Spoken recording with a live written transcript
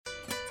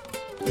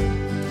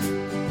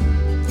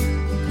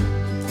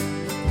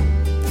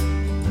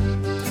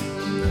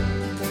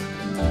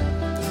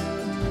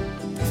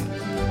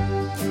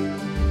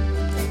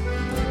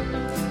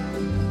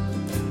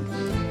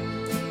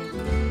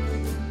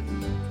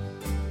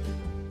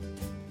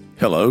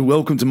Hello,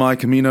 welcome to My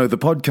Camino, the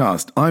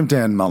podcast. I'm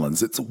Dan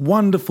Mullins. It's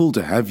wonderful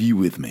to have you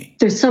with me.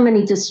 There's so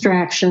many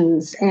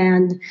distractions,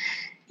 and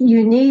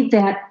you need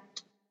that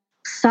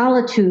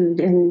solitude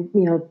and,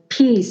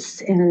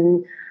 peace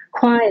and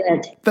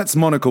quiet. That's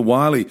Monica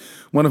Wiley,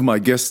 one of my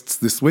guests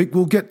this week.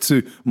 We'll get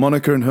to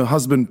Monica and her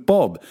husband,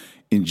 Bob,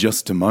 in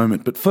just a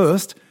moment. But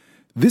first,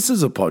 this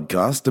is a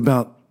podcast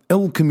about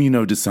El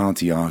Camino de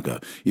Santiago.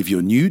 If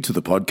you're new to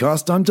the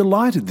podcast, I'm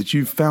delighted that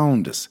you've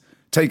found us.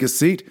 Take a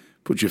seat.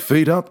 Put your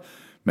feet up,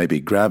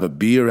 maybe grab a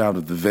beer out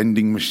of the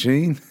vending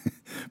machine,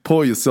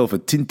 pour yourself a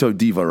Tinto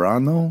di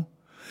Verano.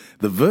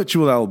 The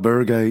virtual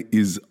albergue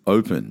is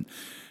open.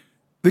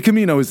 The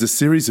Camino is a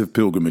series of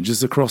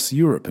pilgrimages across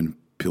Europe, and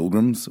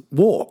pilgrims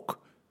walk.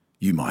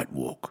 You might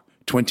walk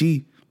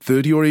 20,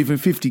 30 or even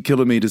 50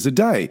 kilometres a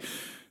day.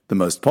 The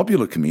most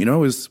popular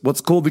Camino is what's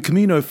called the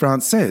Camino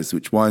Frances,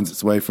 which winds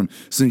its way from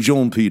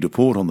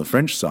Saint-Jean-Pied-de-Port on the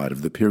French side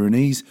of the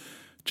Pyrenees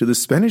to the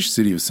Spanish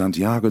city of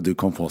Santiago de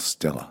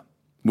Compostela.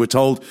 We're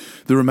told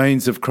the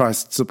remains of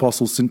Christ's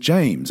apostle St.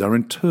 James are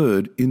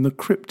interred in the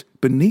crypt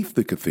beneath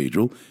the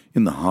cathedral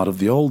in the heart of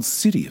the old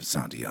city of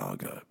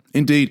Santiago.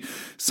 Indeed,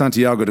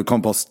 Santiago de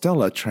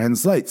Compostela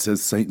translates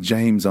as St.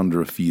 James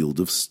under a field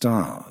of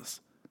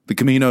stars. The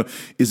Camino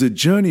is a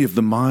journey of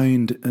the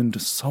mind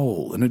and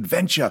soul, an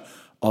adventure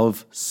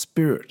of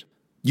spirit.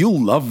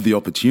 You'll love the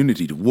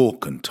opportunity to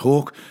walk and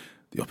talk,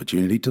 the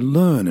opportunity to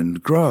learn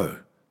and grow,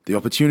 the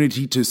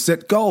opportunity to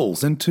set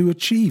goals and to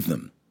achieve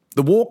them.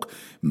 The walk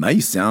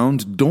may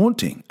sound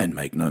daunting, and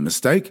make no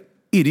mistake,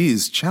 it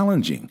is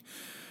challenging.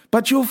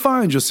 But you'll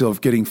find yourself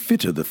getting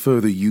fitter the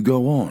further you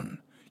go on.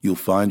 You'll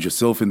find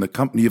yourself in the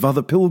company of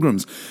other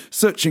pilgrims,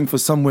 searching for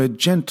somewhere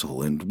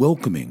gentle and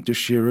welcoming to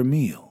share a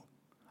meal.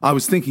 I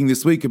was thinking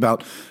this week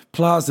about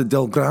Plaza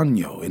del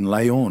Grano in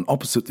León,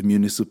 opposite the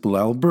municipal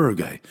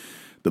albergue.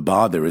 The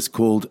bar there is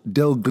called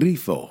Del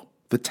Grifo,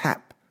 the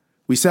tap.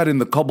 We sat in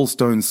the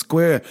cobblestone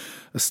square.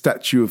 A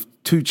statue of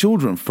two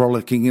children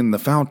frolicking in the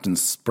fountain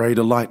sprayed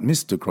a light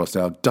mist across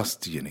our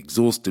dusty and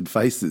exhausted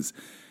faces.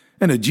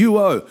 And a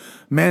duo,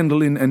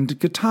 mandolin and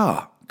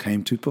guitar,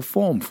 came to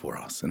perform for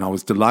us, and I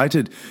was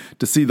delighted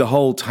to see the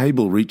whole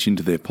table reach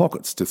into their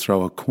pockets to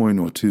throw a coin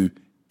or two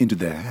into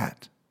their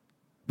hat.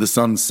 The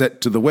sun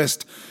set to the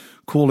west,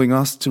 calling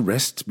us to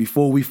rest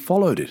before we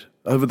followed it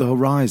over the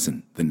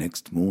horizon the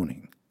next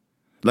morning.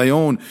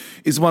 León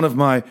is one of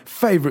my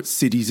favourite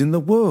cities in the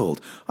world.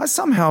 I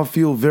somehow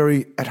feel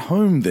very at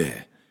home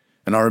there.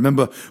 And I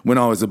remember when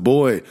I was a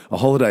boy, a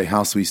holiday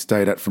house we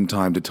stayed at from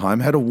time to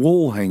time had a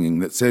wall hanging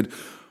that said,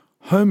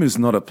 "Home is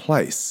not a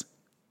place,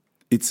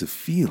 it's a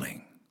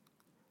feeling."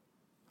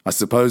 I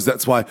suppose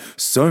that's why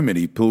so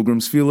many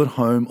pilgrims feel at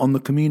home on the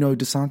Camino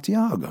de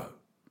Santiago.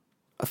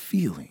 A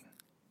feeling.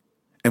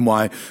 And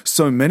why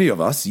so many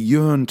of us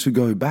yearn to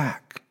go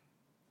back.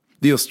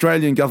 The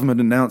Australian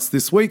government announced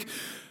this week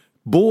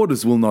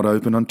borders will not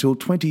open until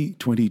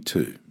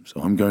 2022,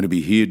 so I'm going to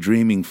be here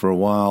dreaming for a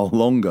while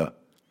longer.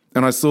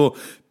 And I saw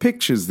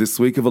pictures this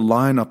week of a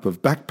lineup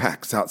of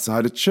backpacks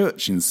outside a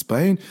church in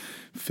Spain,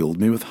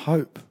 filled me with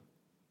hope.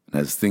 And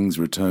as things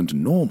return to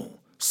normal,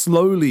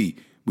 slowly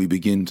we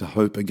begin to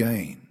hope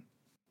again.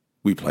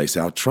 We place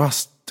our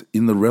trust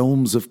in the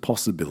realms of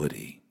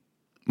possibility.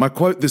 My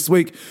quote this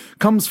week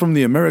comes from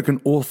the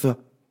American author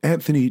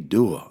Anthony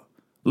Doerr.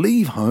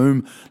 Leave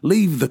home,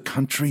 leave the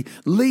country,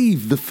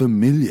 leave the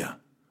familiar.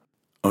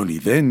 Only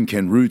then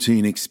can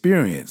routine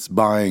experience,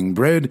 buying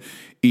bread,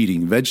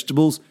 eating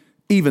vegetables,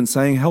 even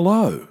saying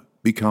hello,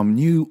 become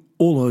new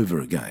all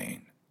over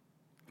again.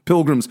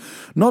 Pilgrims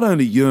not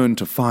only yearn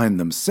to find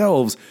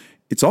themselves,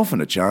 it's often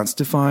a chance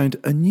to find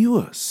a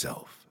newer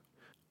self.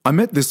 I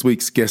met this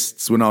week's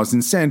guests when I was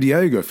in San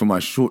Diego for my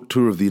short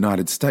tour of the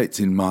United States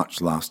in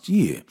March last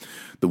year.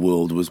 The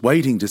world was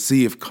waiting to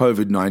see if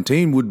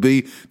COVID-19 would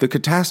be the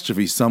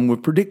catastrophe some were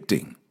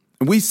predicting.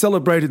 We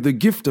celebrated the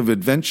gift of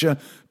adventure,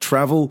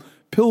 travel,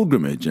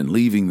 pilgrimage, and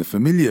leaving the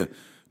familiar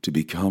to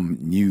become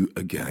new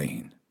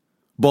again.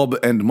 Bob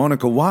and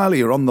Monica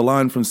Wiley are on the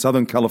line from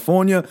Southern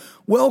California.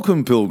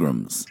 Welcome,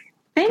 pilgrims.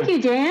 Thank you,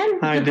 Dan.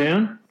 Hi,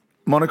 Dan.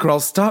 Monica, I'll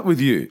start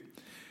with you.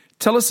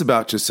 Tell us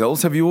about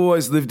yourselves. Have you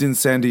always lived in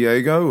San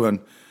Diego, and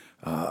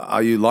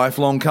are you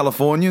lifelong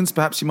Californians?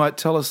 Perhaps you might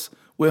tell us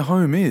where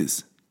home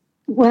is.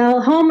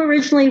 Well, home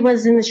originally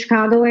was in the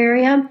Chicago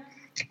area,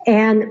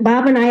 and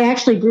Bob and I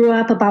actually grew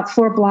up about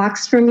 4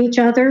 blocks from each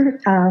other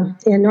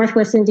in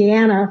Northwest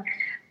Indiana.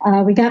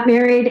 We got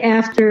married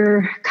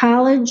after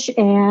college,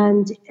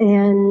 and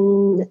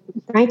in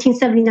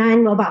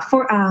 1979, well,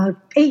 about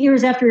 8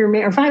 years after we were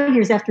married, or 5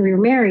 years after we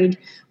were married,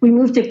 we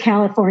moved to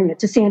California,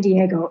 to San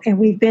Diego, and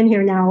we've been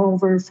here now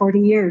over 40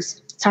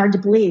 years. It's hard to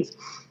believe.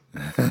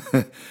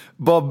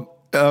 Bob,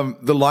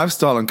 the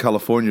lifestyle in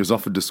California is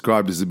often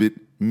described as a bit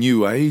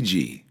new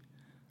agey.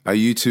 Are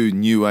you two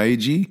new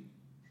agey?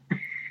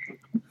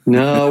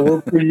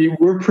 No,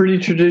 we're pretty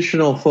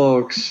traditional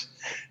folks,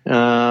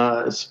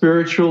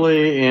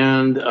 spiritually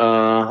and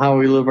how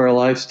we live our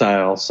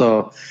lifestyle.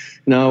 So,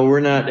 no, we're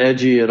not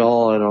edgy at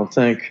all. I don't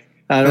think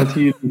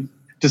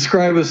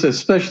describe us,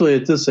 especially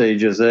at this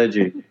age, as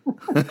edgy.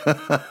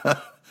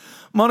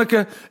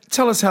 Monica,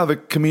 tell us how the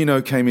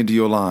Camino came into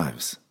your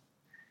lives.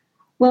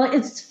 Well,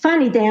 it's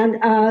funny, Dan.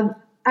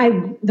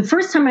 The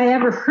first time I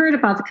ever heard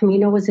about the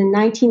Camino was in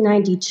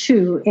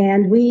 1992,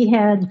 and we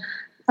had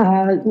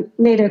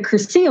made a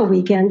Cursillo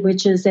weekend,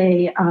 which is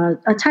a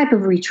type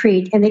of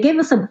retreat, and they gave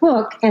us a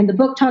book, and the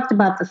book talked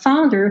about the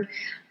founder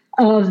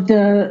of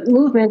the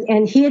movement,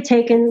 and he had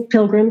taken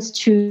pilgrims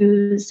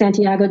to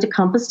Santiago de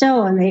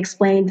Compostela, and they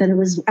explained that it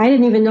was, I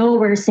didn't even know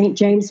where St.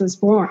 James was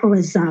born,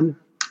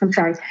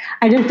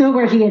 I didn't know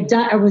where he had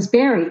died or was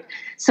buried,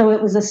 so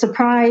it was a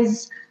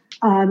surprise,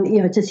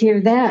 to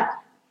hear that.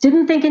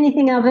 Didn't think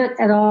anything of it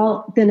at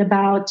all. Then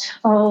about,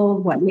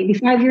 maybe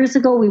 5 years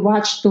ago, we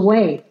watched The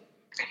Way.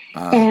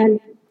 And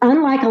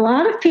unlike a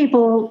lot of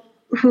people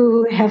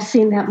who have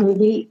seen that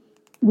movie,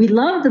 we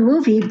loved the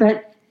movie,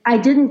 but I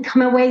didn't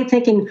come away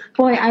thinking,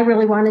 boy, I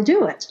really want to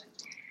do it.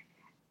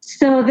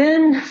 So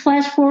then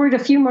flash forward a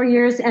few more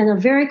years, and a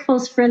very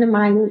close friend of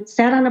mine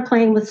sat on a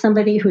plane with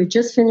somebody who had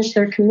just finished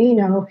their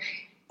Camino,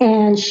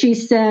 and she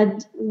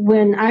said,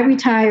 when I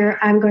retire,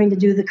 I'm going to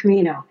do the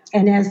Camino.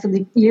 And as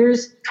the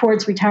years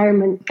towards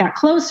retirement got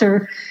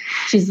closer,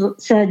 she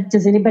said,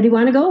 does anybody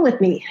want to go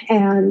with me?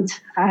 And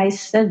I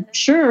said,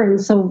 sure. And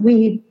so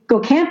we go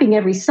camping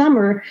every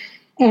summer.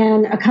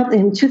 And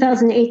in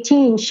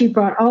 2018, she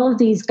brought all of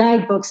these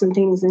guidebooks and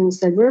things and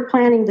said, we're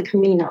planning the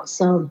Camino.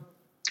 So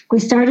we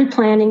started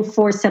planning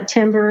for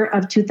September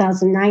of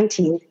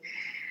 2019.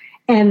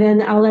 And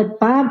then I'll let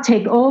Bob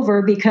take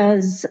over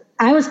because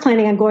I was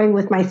planning on going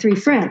with my 3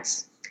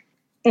 friends.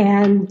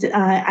 And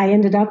I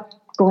ended up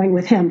going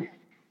with him.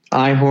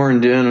 I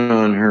horned in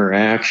on her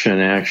action,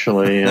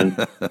 actually. And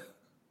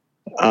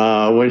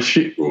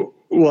obviously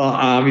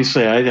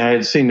I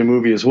had seen the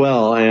movie as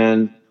well.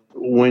 And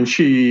when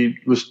she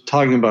was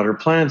talking about her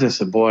plans, I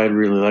said, boy, I'd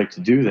really like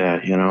to do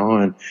that,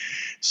 And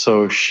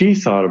so she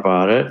thought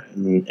about it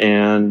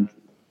and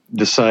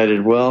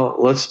decided, well,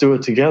 let's do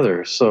it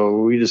together. So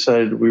we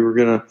decided we were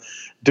going to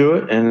do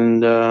it,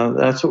 and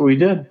that's what we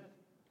did.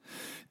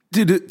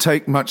 Did it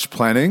take much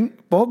planning,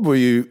 Bob?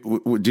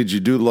 Did you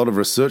do a lot of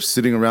research,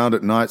 sitting around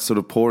at night, sort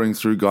of poring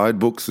through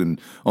guidebooks and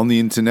on the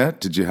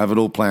internet? Did you have it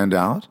all planned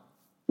out?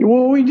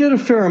 Well, we did a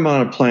fair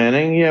amount of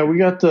planning. Yeah, we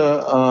got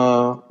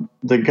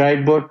the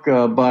guidebook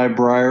by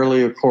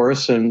Brierley, of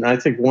course, and I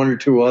think 1 or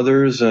 2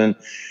 others. And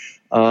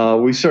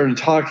we started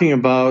talking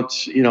about,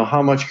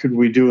 how much could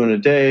we do in a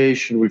day?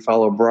 Should we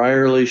follow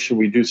Brierley? Should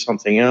we do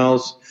something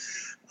else?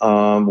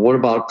 What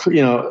about,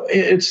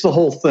 it's the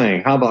whole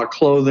thing. How about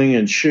clothing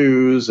and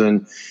shoes?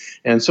 And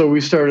so we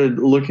started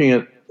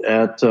looking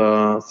at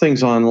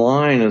things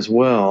online as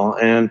well.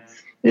 And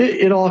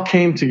it all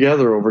came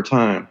together over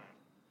time.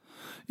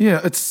 Yeah,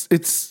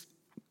 it's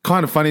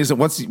kind of funny, isn't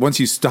it? Once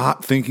you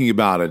start thinking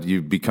about it,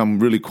 you become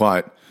really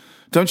quite,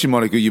 don't you,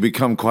 Monica? You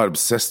become quite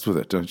obsessed with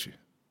it, don't you?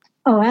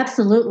 Oh,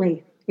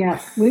 absolutely. Yeah,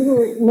 we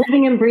were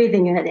living and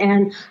breathing it.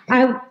 And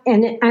I'm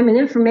an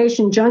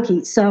information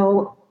junkie,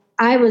 so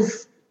I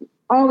was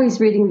always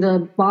reading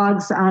the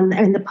blogs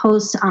and the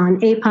posts on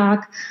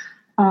APOC,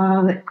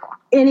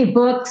 any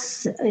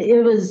books.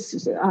 It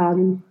was,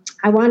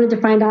 I wanted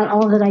to find out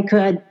all that I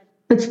could,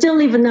 but still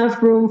leave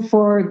enough room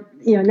for,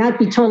 not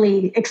be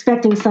totally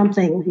expecting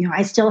something.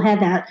 I still had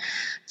that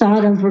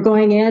thought of we're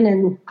going in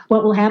and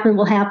what will happen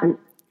will happen.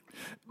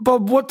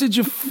 Bob, what did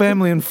your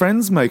family and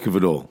friends make of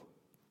it all?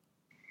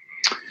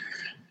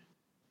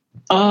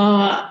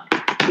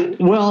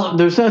 Well,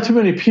 there's not too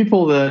many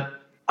people that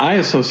I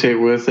associate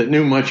with that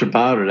knew much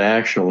about it,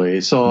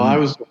 actually. So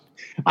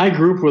I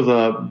grew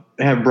up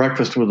had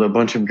breakfast with a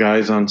bunch of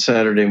guys on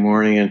Saturday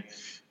morning,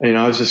 and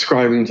I was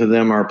describing to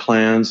them our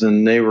plans,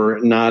 and they were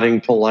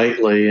nodding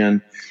politely,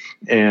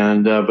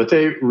 but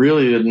they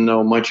really didn't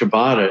know much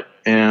about it.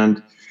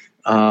 And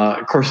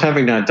of course,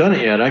 having not done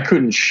it yet, I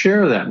couldn't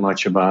share that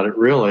much about it,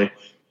 really,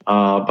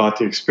 about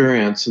the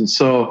experience. And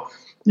so,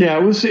 yeah,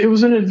 it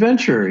was an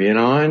adventure,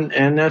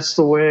 and that's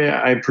the way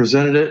I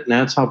presented it, and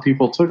that's how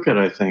people took it,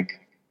 I think.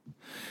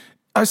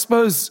 I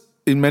suppose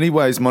in many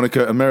ways,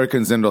 Monica,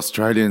 Americans and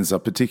Australians are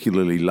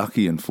particularly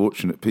lucky and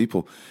fortunate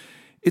people.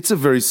 It's a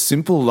very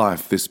simple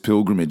life, this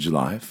pilgrimage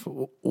life.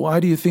 Why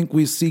do you think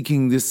we're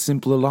seeking this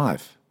simpler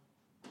life?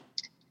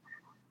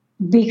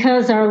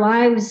 Because our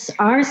lives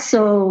are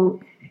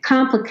so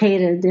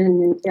complicated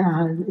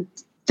and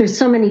there's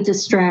so many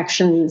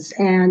distractions,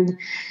 and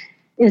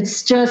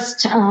it's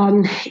just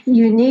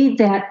you need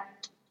that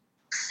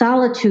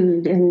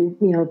solitude and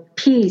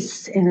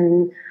peace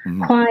and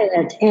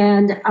quiet.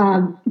 And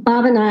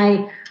Bob and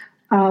I,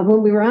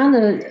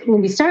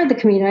 when we started the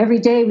Camino, every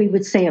day we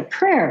would say a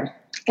prayer.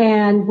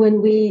 And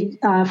when we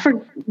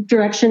for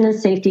direction and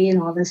safety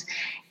and all this,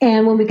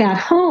 and when we got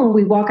home,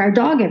 we walk our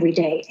dog every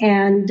day.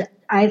 And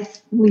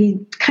we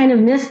kind of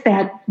missed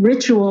that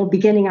ritual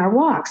beginning our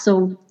walk.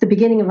 So the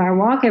beginning of our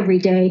walk every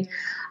day,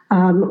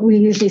 we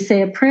usually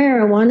say a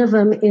prayer. One of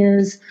them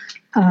is,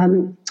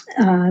 God,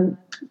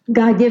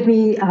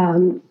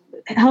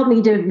 help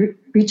me to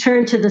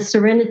return to the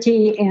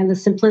serenity and the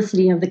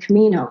simplicity of the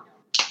Camino.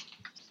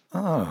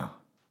 Ah,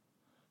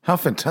 How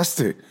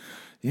fantastic.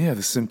 Yeah,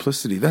 the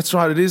simplicity. That's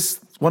right. It is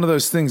one of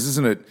those things,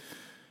 isn't it?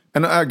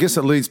 And I guess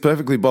it leads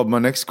perfectly, Bob, my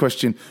next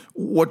question.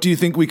 What do you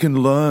think we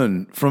can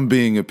learn from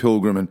being a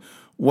pilgrim, and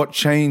what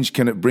change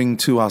can it bring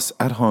to us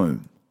at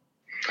home?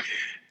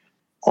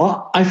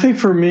 Well, I think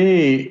for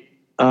me,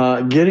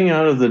 getting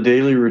out of the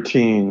daily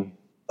routine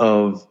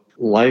of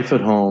life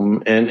at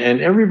home, and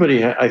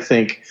everybody, I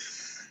think,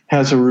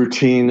 has a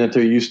routine that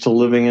they're used to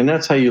living, and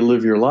that's how you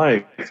live your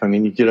life. I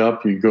mean, you get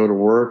up, you go to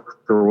work,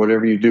 or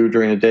whatever you do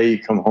during the day, you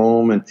come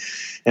home,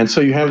 and so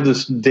you have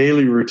this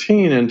daily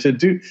routine, and to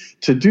do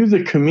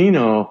the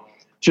Camino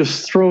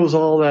just throws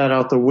all that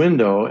out the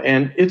window,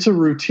 and it's a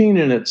routine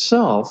in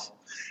itself,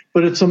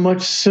 but it's a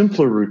much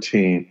simpler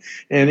routine,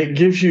 and it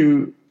gives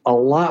you a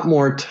lot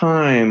more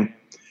time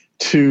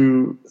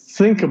to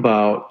think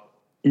about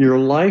your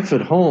life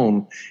at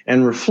home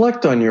and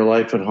reflect on your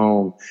life at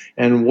home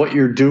and what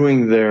you're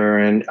doing there,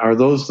 and are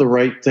those the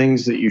right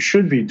things that you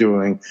should be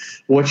doing?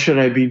 What should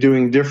I be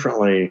doing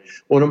differently?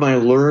 What am I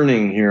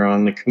learning here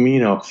on the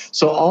Camino?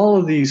 So all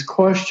of these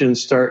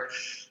questions start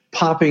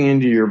popping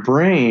into your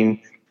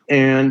brain,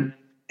 and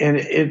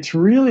it's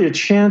really a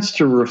chance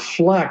to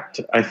reflect,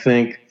 I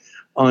think,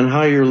 on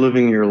how you're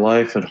living your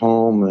life at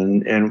home,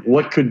 and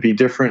what could be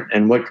different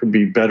and what could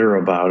be better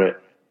about it.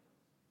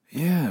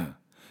 Yeah.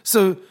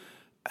 So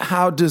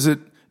how does it,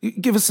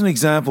 give us an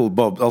example,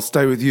 Bob, I'll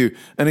stay with you,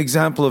 an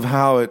example of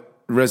how it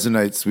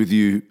resonates with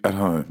you at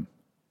home.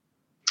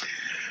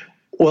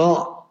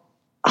 Well,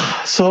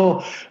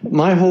 so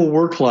my whole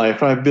work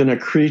life, I've been a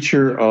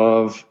creature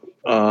of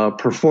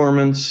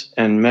performance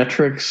and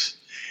metrics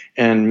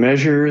and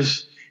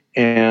measures,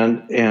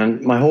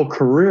 and my whole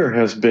career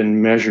has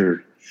been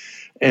measured.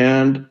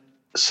 And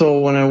so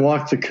when I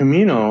walk the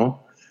Camino,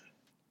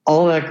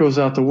 all that goes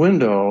out the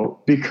window,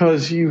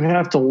 because you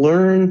have to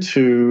learn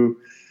to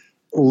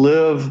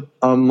live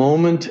a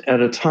moment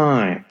at a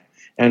time.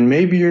 And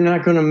maybe you're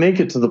not going to make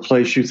it to the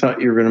place you thought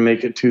you were going to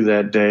make it to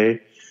that day.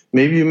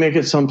 Maybe you make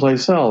it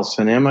someplace else.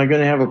 And am I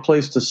going to have a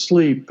place to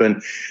sleep?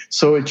 And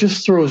so it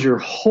just throws your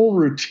whole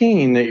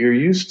routine that you're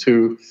used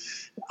to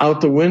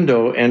out the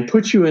window and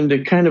puts you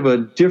into kind of a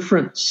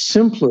different,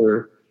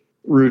 simpler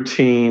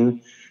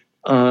routine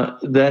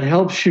that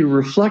helps you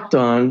reflect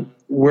on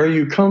where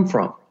you come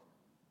from.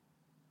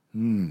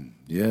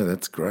 Yeah,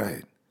 that's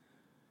great.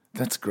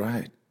 That's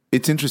great.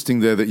 It's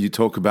interesting there that you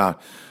talk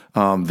about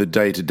the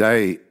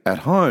day-to-day at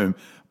home.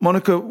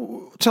 Monica,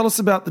 tell us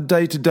about the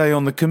day-to-day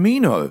on the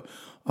Camino.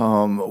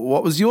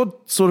 What was your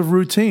sort of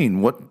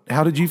routine?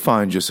 How did you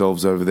find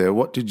yourselves over there?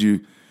 How did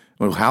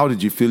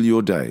you fill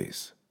your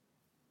days?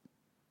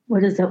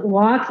 What is it?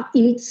 Walk,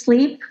 eat,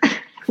 sleep,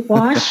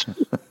 wash.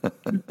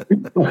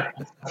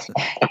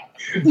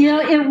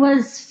 It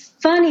was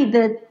funny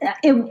that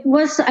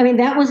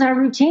that was our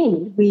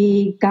routine.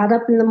 We got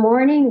up in the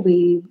morning,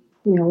 we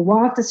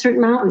walked a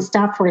certain amount, we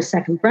stopped for a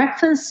second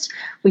breakfast,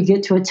 we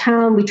get to a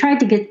town, we tried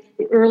to get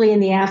early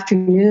in the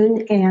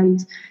afternoon,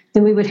 and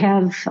then we would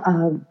have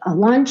a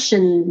lunch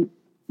and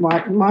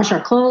wash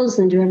our clothes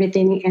and do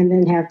everything, and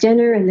then have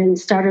dinner, and then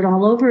start it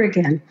all over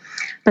again.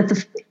 But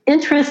the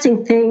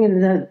interesting thing,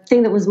 and the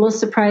thing that was most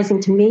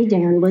surprising to me,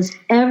 Dan, was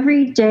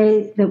every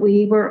day that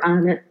we were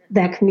on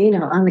the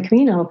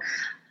Camino,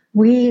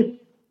 we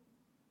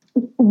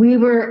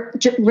were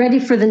ready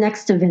for the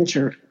next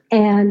adventure.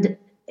 And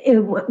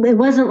it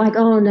wasn't like,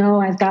 oh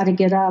no, I've got to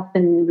get up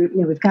and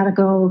we've got to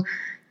go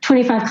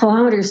 25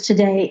 kilometers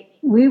today.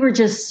 We were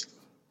just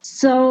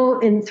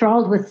so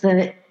enthralled with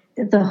the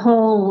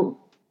whole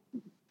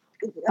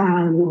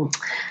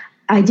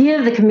idea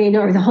of the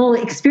Camino, or the whole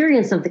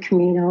experience of the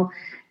Camino,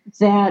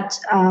 that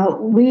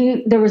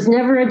there was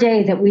never a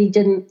day that we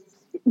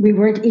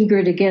weren't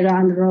eager to get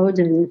on the road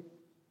and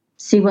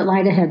see what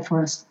lied ahead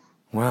for us.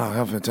 Wow,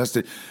 how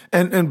fantastic.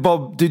 And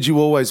Bob, did you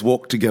always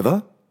walk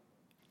together?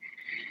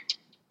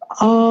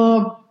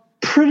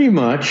 Pretty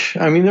much.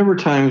 I mean, there were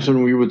times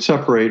when we would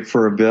separate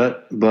for a bit,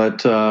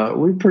 but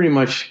we pretty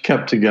much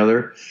kept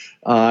together.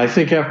 I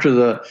think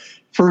after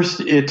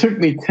it took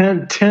me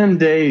 10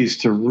 days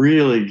to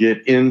really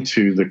get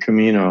into the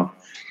Camino.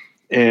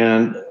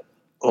 And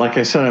like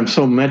I said, I'm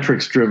so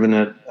metrics driven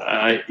that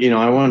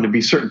I wanted to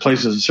be certain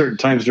places at certain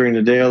times during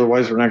the day.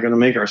 Otherwise, we're not going to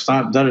make our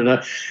stop.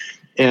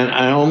 And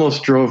I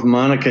almost drove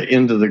Monica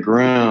into the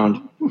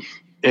ground.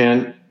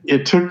 And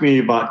it took me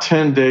about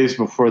 10 days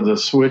before the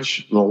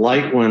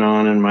light went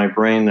on in my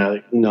brain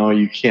that, no,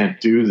 you can't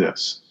do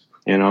this.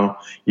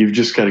 You've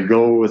just got to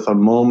go with a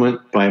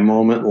moment by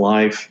moment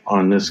life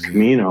on this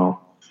Camino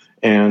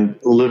and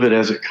live it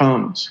as it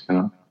comes.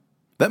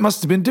 That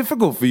must have been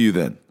difficult for you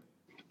then.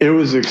 It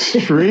was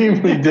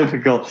extremely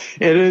difficult.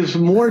 It is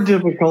more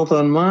difficult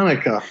on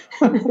Monica.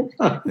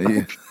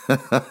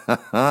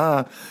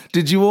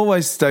 Did you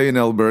always stay in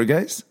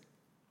albergues?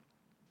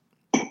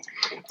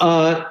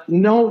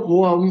 No.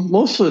 Well,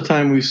 most of the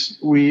time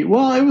it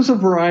was a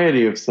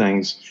variety of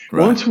things.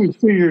 Right. Once we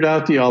figured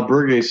out the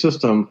albergue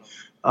system,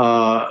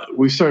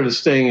 we started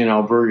staying in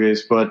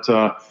albergues. But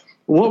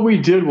what we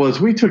did was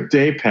we took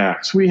day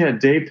packs. We had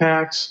day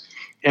packs,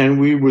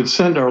 and we would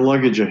send our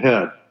luggage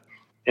ahead.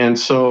 and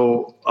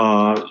so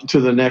to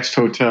the next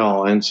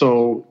hotel. And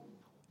so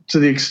to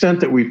the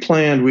extent that we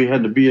planned, we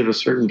had to be at a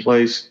certain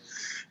place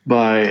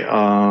by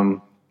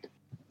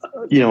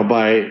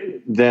by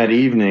that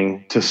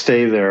evening to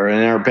stay there,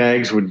 and our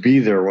bags would be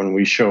there when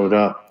we showed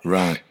up.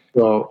 Right.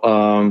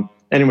 So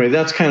anyway,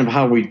 that's kind of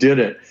how we did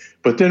it.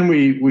 But then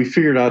we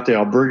figured out the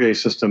albergue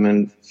system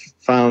and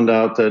found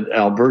out that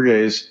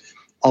albergues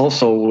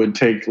also would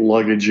take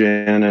luggage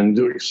in,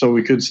 and so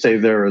we could stay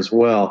there as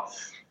well.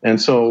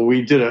 And so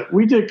we did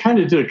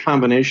a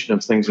combination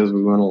of things as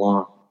we went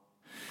along.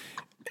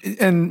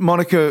 And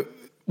Monica,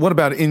 what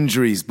about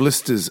injuries,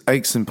 blisters,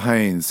 aches and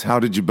pains? How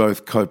did you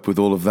both cope with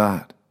all of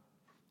that?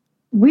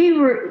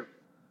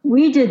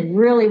 We did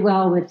really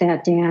well with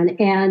that, Dan.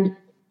 And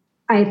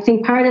I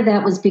think part of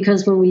that was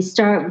because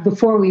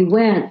before we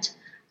went,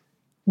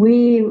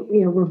 we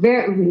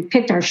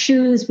picked our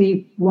shoes.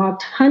 We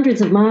walked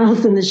hundreds of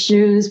miles in the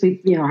shoes.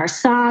 Our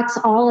socks,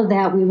 all of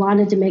that. We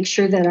wanted to make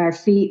sure that our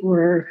feet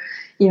were,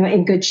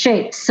 in good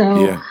shape.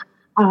 So,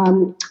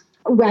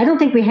 I don't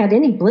think we had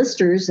any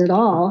blisters at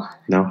all.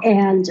 No.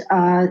 And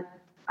I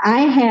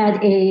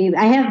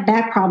have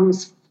back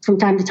problems from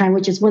time to time,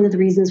 which is one of the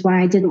reasons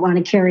why I didn't want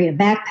to carry a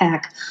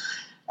backpack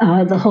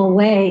the whole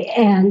way.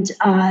 And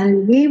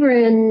we were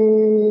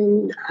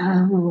in,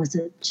 what was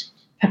it?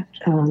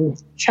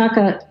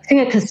 Castella,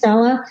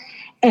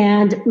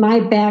 and my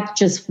back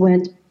just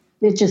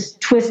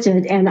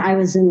twisted, and I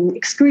was in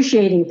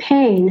excruciating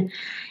pain.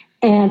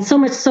 And so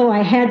much so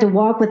I had to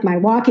walk with my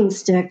walking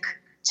stick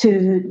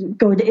to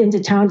go into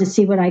town to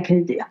see what I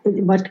could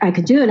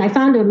do. And I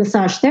found a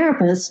massage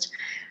therapist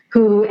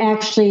who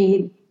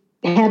actually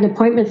had an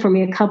appointment for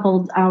me a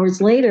couple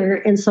hours later.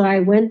 And so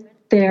I went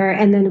there.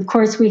 And then, of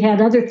course, we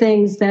had other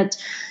things that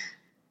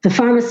the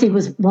pharmacy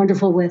was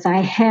wonderful with. I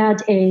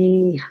had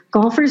a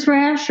golfer's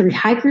rash or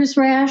hiker's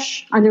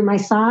rash under my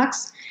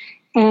socks.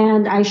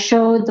 And I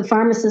showed the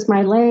pharmacist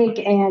my leg,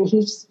 and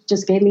he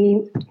just gave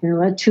me,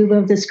 a tube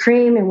of this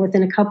cream. And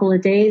within a couple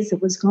of days,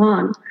 it was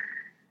gone.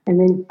 And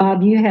then,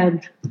 Bob, you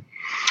had...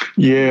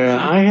 Yeah,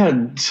 I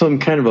had some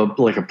kind of a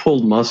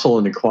pulled muscle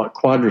in the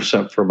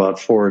quadricep for about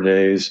 4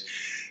 days.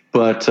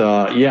 But,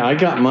 I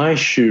got my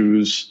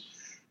shoes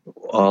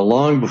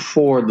long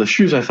before. The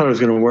shoes I thought I was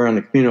going to wear on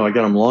the Camino, I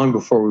got them long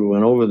before we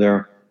went over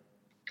there.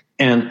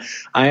 And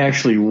I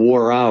actually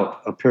wore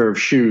out a pair of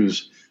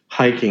shoes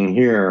hiking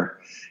here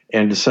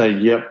and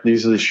decided, yep,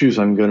 these are the shoes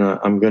I'm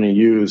gonna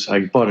use.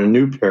 I bought a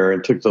new pair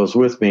and took those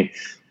with me.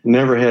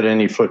 Never had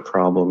any foot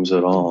problems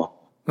at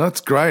all. That's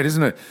great,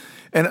 isn't it?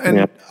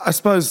 And I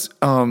suppose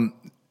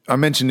I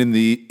mentioned in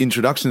the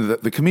introduction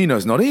that the Camino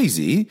is not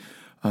easy.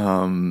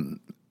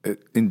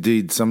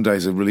 Indeed, some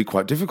days are really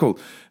quite difficult.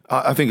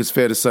 I think it's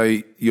fair to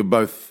say you're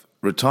both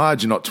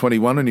retired. You're not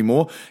 21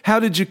 anymore. How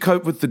did you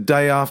cope with the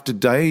day after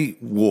day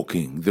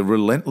walking, the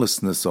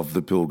relentlessness of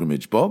the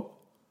pilgrimage, Bob?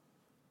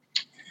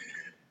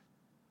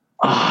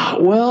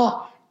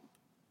 Well,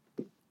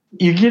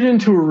 you get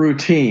into a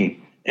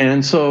routine.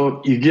 And so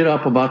you get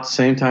up about the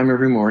same time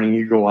every morning.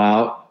 You go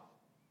out.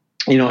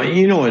 You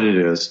know what it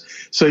is.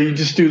 So you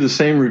just do the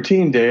same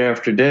routine day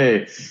after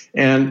day.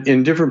 And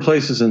in different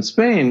places in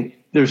Spain,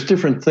 there's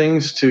different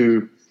things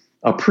to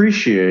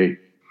appreciate.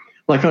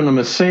 Like on the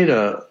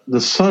Meseta,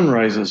 the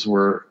sunrises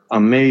were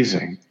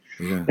amazing.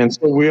 Yeah. And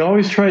so we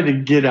always tried to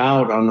get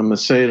out on the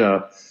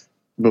Meseta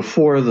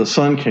before the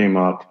sun came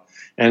up.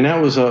 And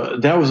that was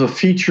a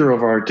feature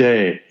of our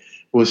day,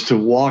 was to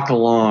walk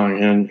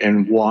along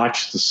and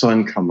watch the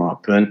sun come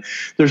up. And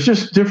there's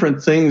just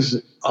different things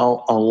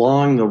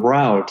along the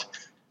route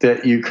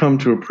that you come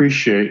to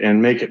appreciate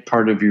and make it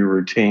part of your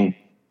routine.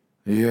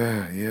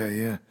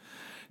 Yeah.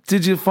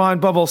 Did you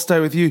find, Bob, I'll stay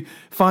with you,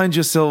 find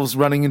yourselves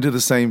running into the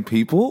same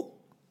people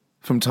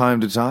from time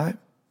to time?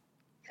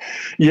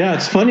 Yeah,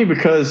 it's funny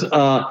because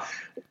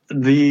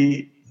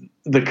the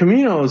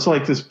Camino is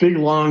like this big,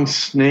 long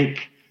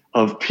snake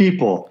of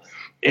people.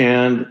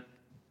 And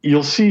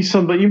you'll see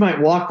somebody, you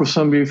might walk with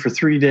somebody for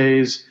 3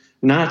 days,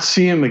 not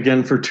see them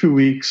again for 2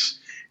 weeks,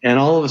 and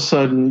all of a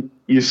sudden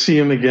you see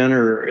them again,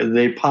 or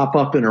they pop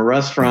up in a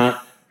restaurant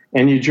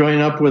and you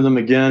join up with them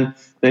again.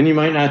 Then you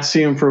might not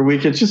see them for a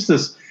week. It's just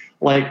this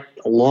like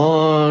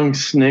long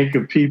snake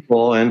of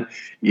people. And,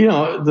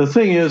 the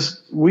thing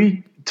is,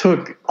 we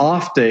took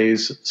off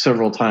days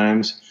several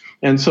times.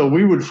 And so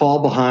we would fall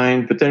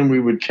behind, but then we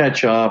would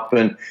catch up.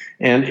 And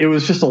it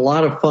was just a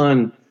lot of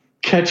fun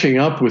catching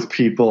up with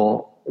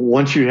people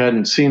once you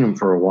hadn't seen them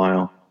for a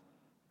while.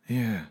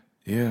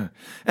 Yeah.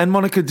 And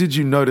Monica, did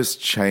you notice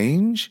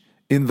change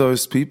in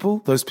those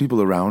people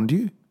around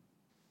you?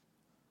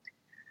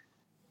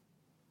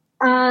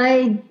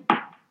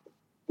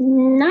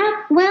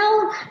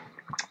 Well,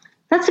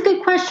 that's a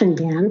good question,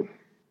 Dan.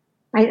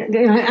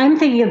 I'm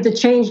thinking of the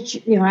change,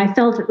 I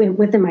felt it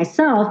within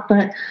myself,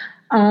 but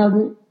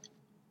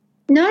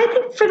no, I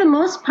think for the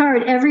most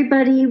part,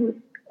 everybody,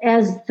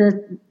 as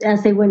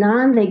they went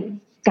on, they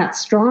got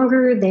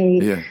stronger.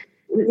 They,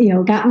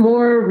 got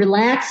more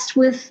relaxed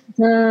with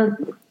the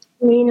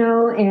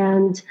Camino,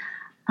 and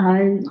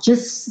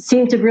just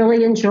seemed to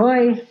really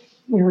enjoy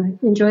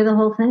the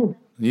whole thing.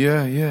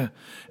 Yeah, yeah.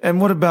 And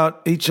what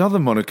about each other,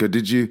 Monica?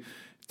 Did you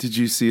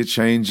see a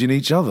change in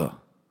each other?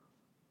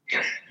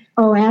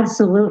 Oh,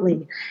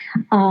 absolutely.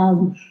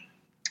 And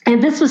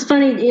this was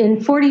funny. In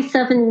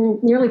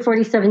nearly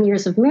 47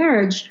 years of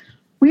marriage,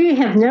 we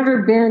have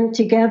never been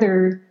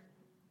together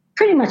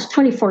pretty much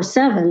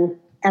 24/7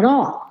 at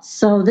all.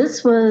 So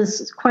this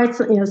was quite,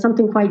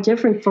 something quite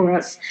different for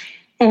us.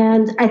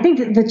 And I think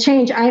that the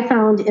change I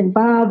found in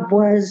Bob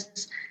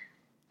was,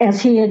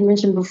 as he had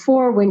mentioned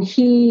before, when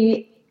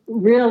he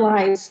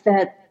realized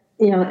that,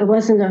 it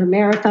wasn't a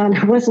marathon,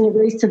 it wasn't a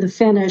race to the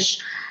finish,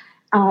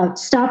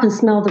 stop and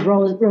smell the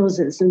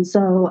roses. And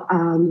so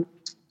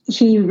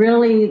he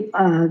really,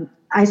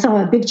 I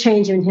saw a big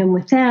change in him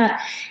with that.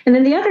 And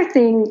then the other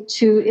thing,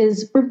 too,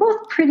 is we're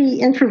both pretty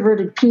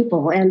introverted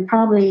people, and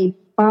probably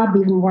Bob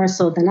even more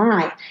so than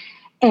I.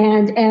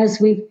 And as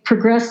we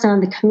progressed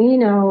on the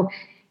Camino,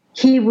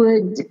 he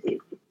would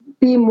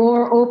be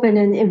more open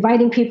and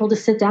inviting people to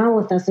sit down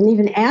with us, and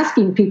even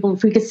asking people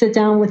if we could sit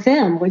down with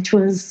them, which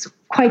was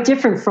quite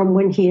different from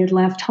when he had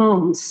left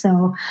home.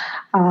 So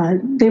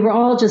they were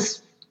all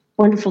just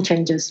wonderful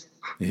changes.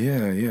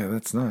 Yeah,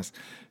 that's nice.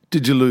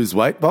 Did you lose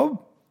weight, Bob?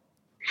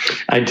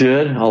 I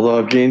did, although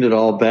I've gained it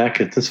all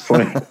back at this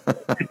point,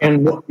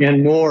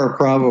 and more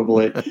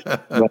probably.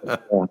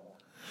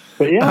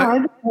 But yeah,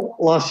 I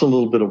lost a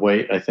little bit of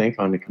weight, I think,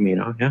 on the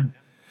Camino. Yeah.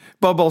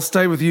 Bob, I'll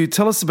stay with you.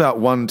 Tell us about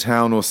one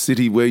town or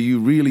city where you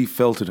really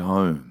felt at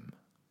home.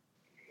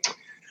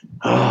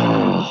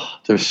 Oh,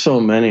 there's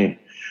so many.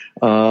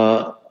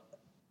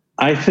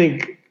 I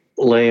think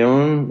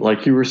Leon,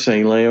 like you were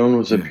saying, Leon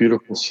was a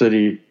beautiful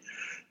city.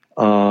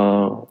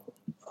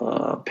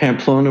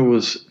 Pamplona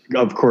was,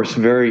 of course,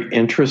 very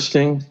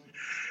interesting.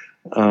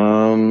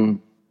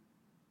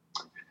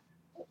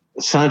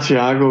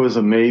 Santiago is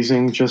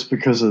amazing just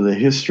because of the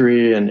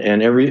history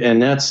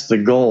and that's the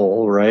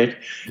goal, right?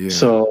 Yeah.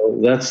 So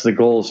that's the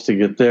goal, is to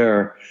get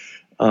there.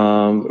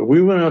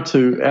 We went out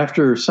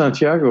after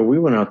Santiago, we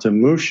went out to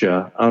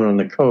Musha out on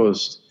the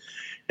coast,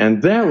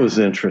 and that was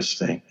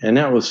interesting and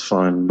that was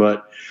fun.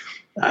 But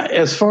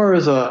as far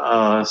as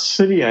a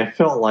city I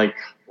felt like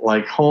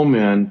home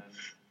in,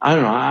 I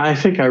don't know. I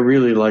think I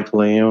really like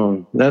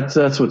Leon.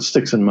 That's what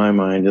sticks in my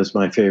mind as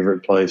my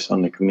favorite place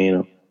on the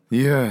Camino.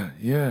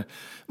 Yeah.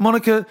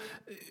 Monica,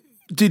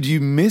 did you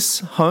miss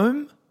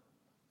home?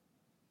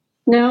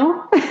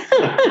 No.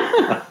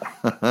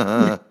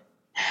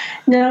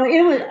 No,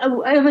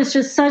 it was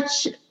just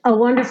such a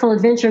wonderful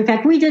adventure. In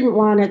fact, we didn't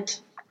want it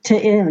to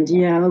end.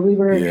 We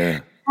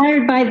were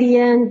tired by the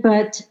end,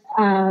 but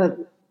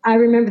I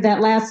remember that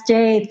last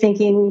day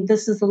thinking,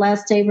 this is the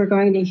last day we're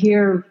going to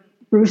hear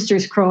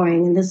roosters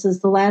crowing, and this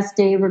is the last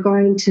day we're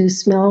going to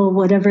smell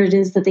whatever it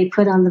is that they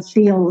put on the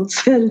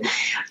fields, and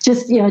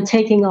just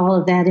taking all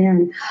of that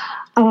in.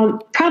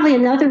 Probably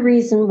another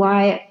reason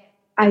why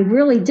I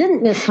really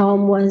didn't miss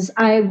home was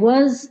I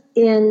was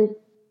in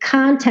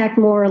contact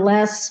more or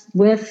less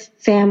with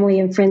family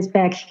and friends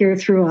back here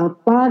through a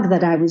blog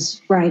that I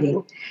was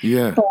writing.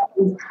 Yeah.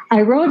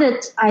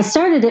 I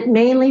started it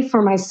mainly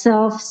for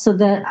myself, so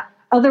that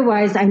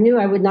otherwise I knew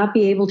I would not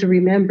be able to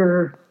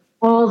remember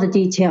all the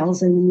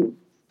details, and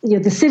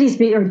the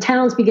cities or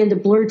towns begin to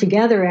blur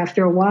together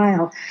after a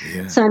while.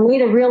 Yeah. So I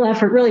made a real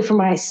effort really for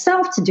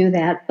myself to do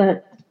that,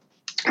 but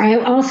I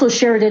also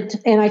shared it,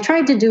 and I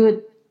tried to do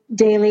it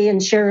daily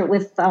and share it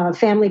with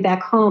family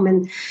back home.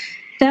 And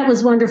that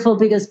was wonderful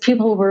because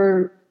people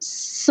were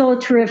so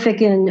terrific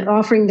in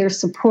offering their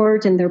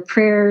support and their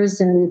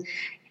prayers, and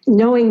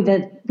knowing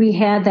that we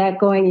had that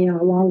going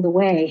along the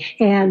way.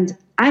 And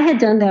I had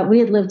done that. We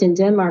had lived in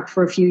Denmark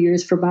for a few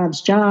years for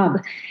Bob's job.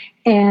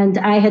 And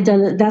I had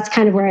done, that's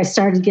kind of where I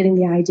started getting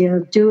the idea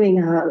of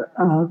doing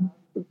a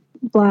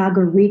blog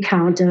or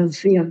recount of,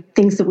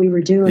 things that we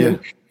were doing.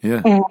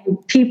 Yeah. And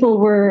people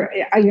were,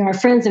 our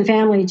friends and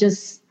family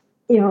just,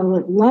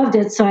 loved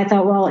it. So I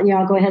thought, well,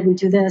 I'll go ahead and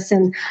do this.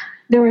 And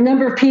there were a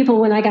number of people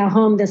when I got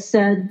home that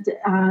said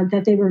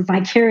that they were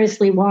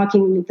vicariously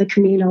walking the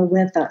Camino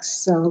with us.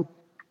 So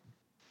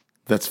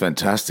that's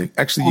fantastic.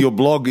 Actually, your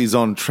blog is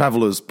on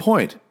Traveller's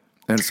Point,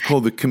 and it's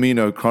called the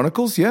Camino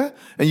Chronicles, yeah?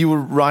 And you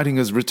were writing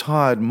as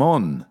retired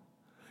Mon.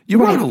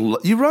 You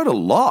wrote a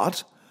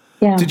lot.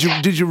 Yeah.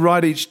 Did you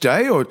write each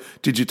day, or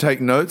did you take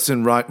notes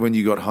and write when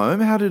you got home?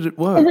 How did it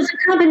work? It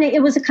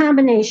was a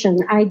combination.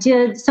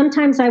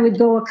 Sometimes I would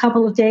go a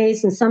couple of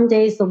days, and some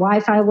days the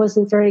Wi-Fi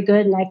wasn't very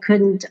good and I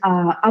couldn't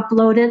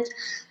upload it.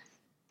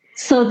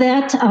 So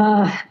that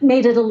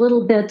made it a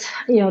little bit,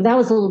 that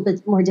was a little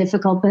bit more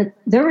difficult. But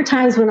there were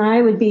times when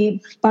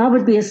Bob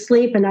would be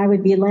asleep and I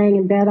would be laying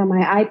in bed on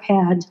my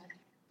iPad,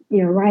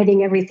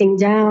 writing everything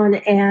down.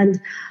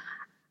 And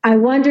I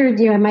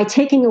wondered, am I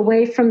taking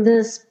away from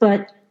this?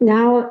 But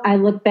now I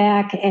look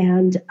back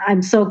and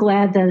I'm so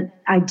glad that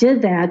I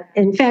did that.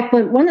 In fact,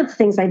 one of the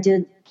things I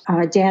did,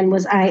 Dan,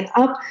 was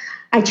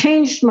I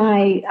changed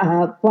my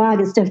blog.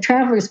 Instead of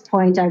Traveller's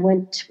Point, I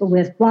went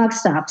with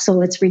Blogstop.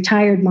 So it's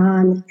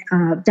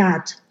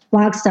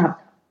retiredmon.blogstop.com.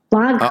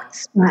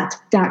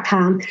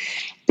 blogspot.com,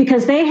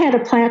 because they had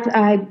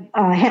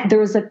there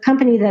was a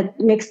company that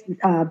makes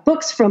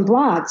books from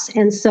blogs,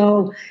 and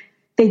so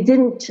they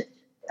didn't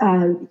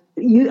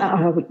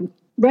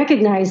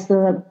recognize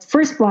the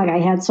first blog I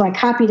had, so I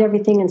copied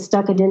everything and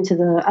stuck it into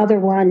the other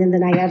one, and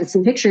then I added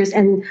some pictures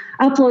and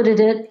uploaded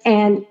it,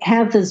 and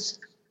have this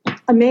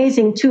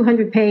amazing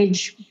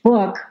 200-page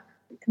book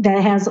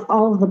that has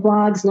all of the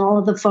blogs and all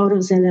of the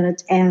photos in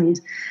it, and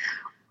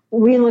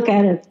we look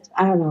at it,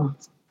 I don't know,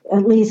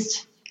 at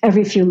least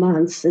every few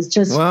months. It's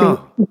just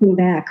looking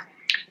back.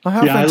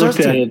 I looked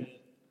at it.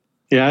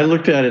 Yeah, I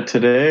looked at it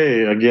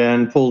today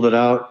again, pulled it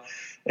out,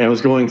 and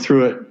was going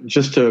through it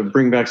just to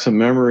bring back some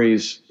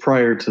memories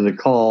prior to the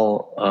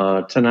call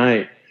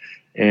tonight,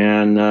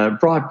 and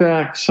brought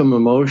back some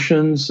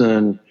emotions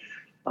and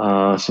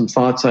some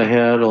thoughts I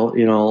had,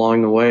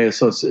 along the way.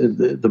 So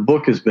the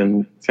book has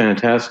been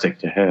fantastic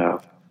to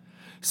have.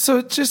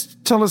 So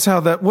just tell us how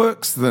that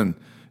works then.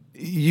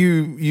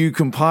 You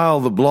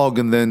compile the blog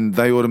and then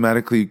they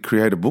automatically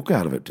create a book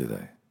out of it, do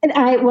they? And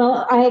I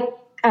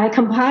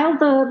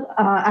compiled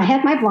I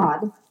had my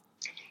blog,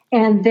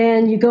 and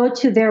then you go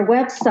to their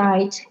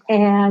website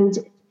and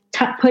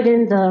put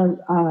in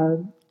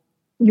the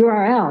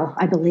URL,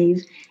 I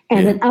believe,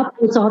 and it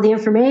uploads all the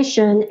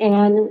information,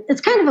 and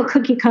it's kind of a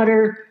cookie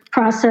cutter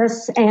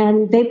process,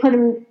 and they put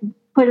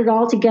it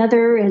all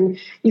together, and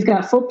you've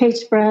got full page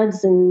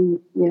spreads and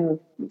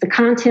the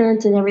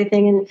content and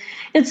everything, and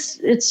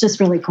it's just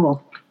really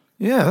cool.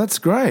 Yeah, that's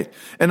great.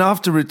 And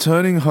after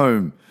returning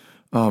home,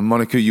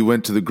 Monica, you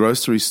went to the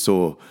grocery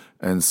store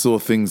and saw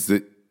things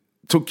that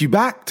took you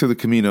back to the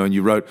Camino, and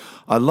you wrote,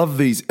 "I love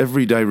these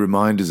everyday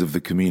reminders of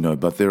the Camino,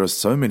 but there are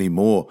so many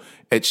more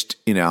etched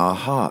in our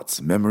hearts,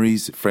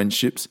 memories,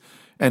 friendships,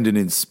 and an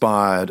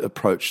inspired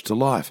approach to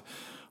life.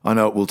 I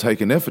know it will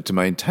take an effort to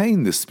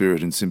maintain the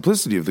spirit and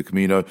simplicity of the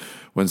Camino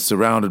when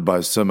surrounded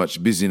by so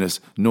much busyness,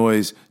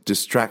 noise,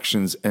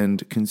 distractions,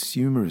 and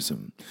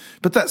consumerism.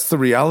 But that's the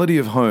reality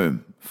of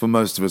home for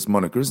most of us,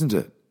 Monica, isn't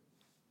it?"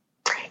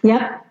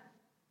 Yep,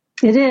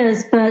 it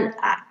is. But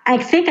I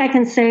think I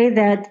can say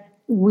that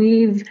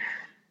we've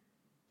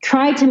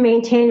tried to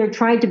maintain or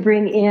tried to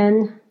bring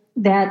in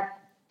that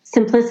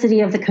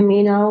simplicity of the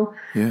Camino.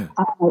 Yeah.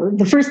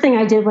 The first thing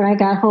I did when I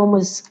got home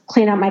was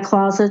clean out my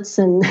closets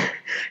and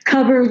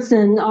cupboards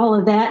and all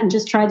of that, and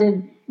just try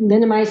to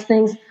minimize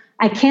things.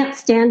 I can't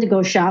stand to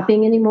go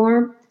shopping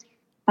anymore,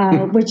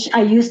 which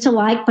I used to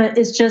like, but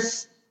it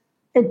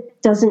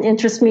doesn't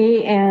interest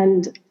me,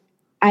 and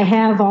I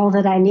have all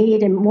that I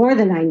need and more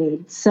than I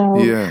need. So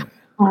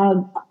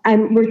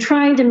we're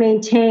trying to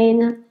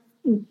maintain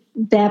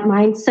that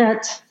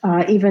mindset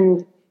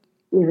even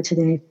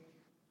today.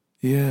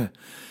 Yeah.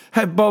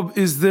 Hey, Bob,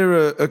 is there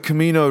a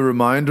Camino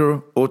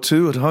reminder or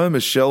two at home, a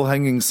shell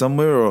hanging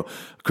somewhere or a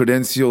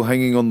credential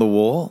hanging on the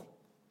wall?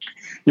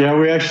 Yeah,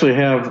 we actually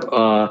have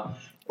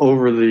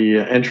over the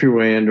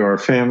entryway into our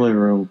family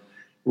room,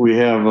 we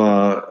have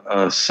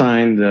a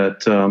sign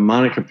that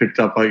Monica picked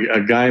up.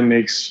 A guy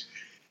makes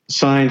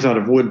signs out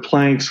of wood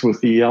planks with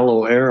the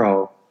yellow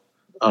arrow,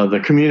 the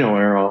Camino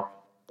arrow,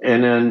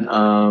 and then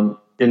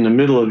in the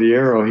middle of the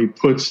arrow, he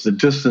puts the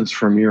distance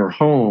from your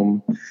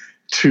home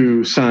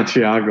to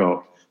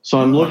Santiago. So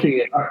I'm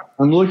looking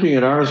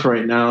at ours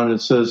right now, and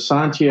it says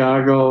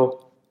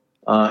Santiago,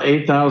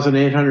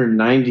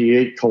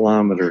 8,898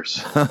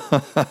 kilometers.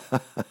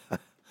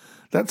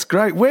 That's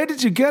great. Where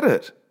did you get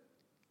it?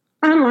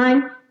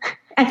 Online.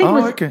 I think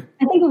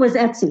it was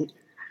Etsy.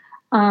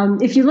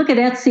 If you look at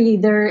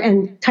Etsy there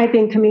and type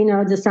in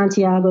Camino de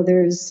Santiago,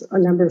 there's a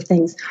number of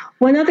things.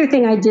 One other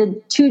thing I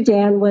did too,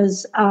 Dan,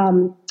 was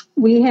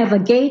we have a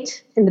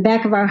gate in the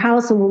back of our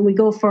house, and when we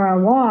go for our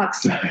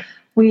walks,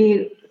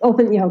 we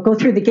go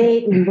through the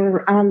gate, and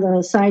we're on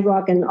the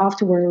sidewalk and off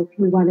to where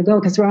we want to go,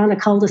 because we're on a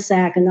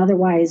cul-de-sac, and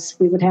otherwise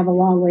we would have a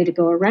long way to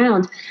go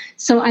around.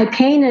 So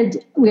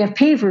we have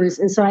pavers,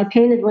 and so I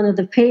painted one of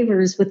the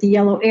pavers with the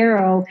yellow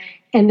arrow,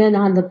 and then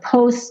on the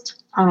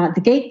post,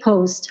 the gate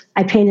post,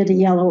 I painted a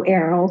yellow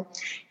arrow,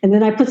 and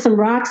then I put some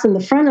rocks in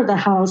the front of the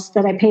house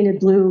that I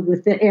painted blue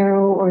with the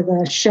arrow or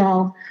the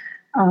shell.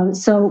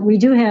 So we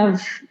do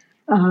have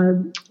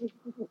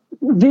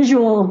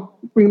visual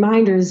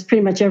reminders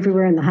pretty much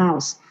everywhere in the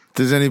house.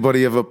 Does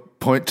anybody ever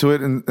point to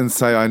it and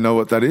say, "I know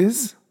what that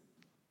is"?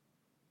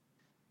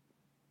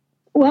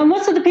 Well,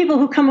 most of the people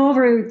who come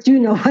over do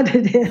know what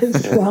it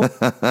is. Well.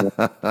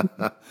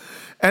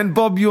 And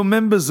Bob, you're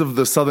members of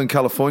the Southern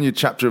California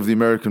chapter of the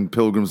American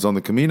Pilgrims on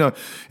the Camino.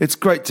 It's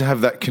great to have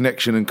that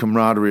connection and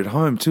camaraderie at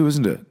home too,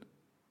 isn't it?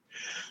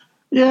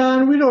 Yeah,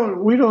 and we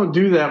don't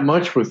do that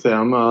much with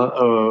them.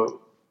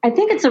 I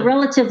think it's a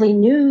relatively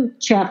new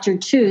chapter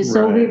too.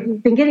 So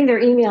we've been getting their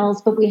emails,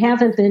 but we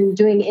haven't been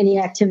doing any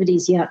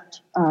activities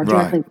yet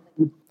directly.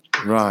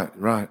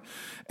 Right.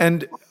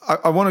 And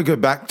I want to go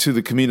back to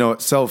the Camino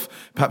itself.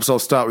 Perhaps I'll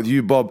start with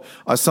you, Bob.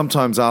 I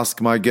sometimes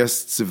ask my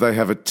guests if they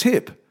have a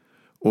tip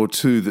or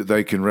two that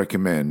they can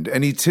recommend.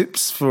 Any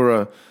tips for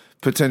a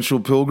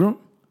potential pilgrim?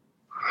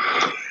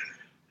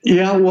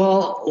 Yeah,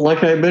 well,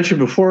 like I mentioned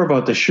before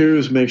about the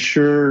shoes, make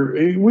sure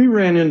we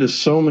ran into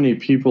so many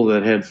people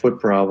that had foot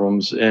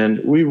problems,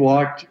 and we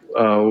walked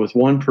with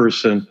one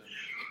person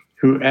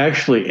who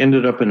actually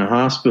ended up in the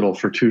hospital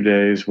for 2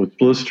 days with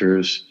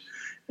blisters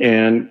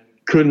and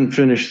couldn't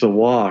finish the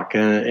walk.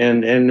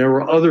 And there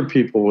were other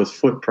people with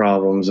foot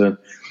problems. And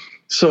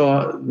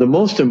so the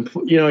most,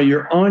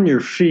 you're on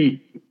your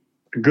feet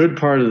a good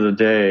part of the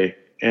day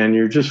and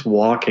you're just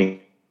walking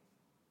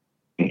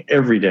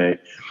every day.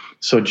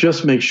 So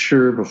just make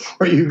sure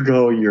before you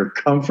go, you're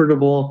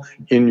comfortable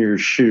in your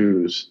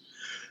shoes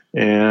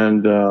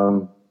and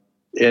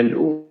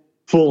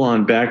full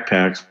on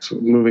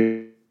backpacks,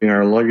 moving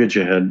our luggage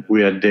ahead.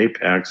 We had day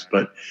packs,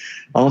 but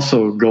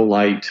also go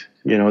light,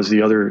 is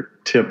the other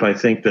tip. I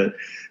think that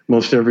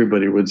most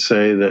everybody would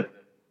say that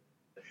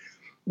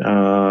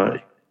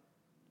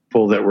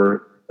people that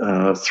were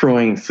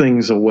throwing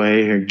things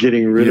away or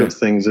getting rid of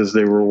things as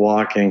they were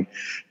walking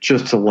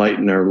just to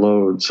lighten our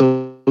load.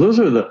 So those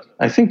are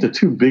I think the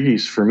two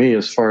biggies for me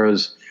as far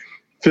as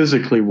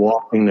physically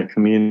walking the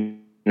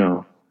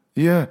Camino.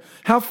 Yeah.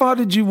 How far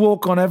did you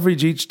walk on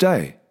average each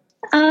day?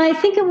 I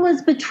think it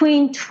was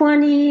between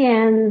 20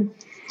 and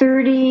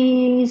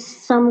 30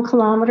 some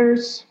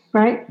kilometers,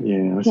 right?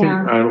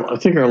 Yeah. I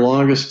think our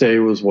longest day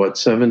was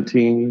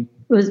 17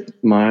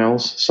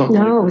 miles, something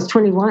like that. No, it was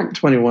 21.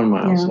 21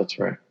 miles, that's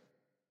right.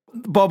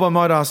 Bob, I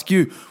might ask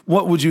you,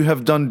 what would you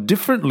have done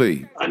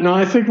differently? No,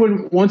 I think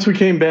once we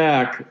came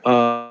back,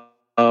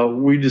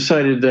 we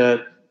decided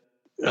that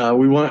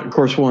we wanted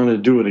to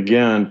do it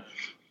again,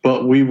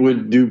 but we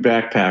would do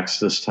backpacks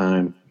this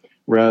time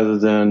rather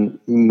than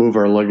move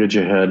our luggage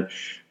ahead,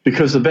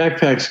 because the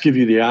backpacks give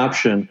you the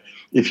option.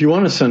 If you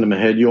want to send them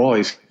ahead, you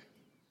always,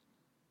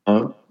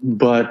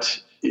 but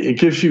it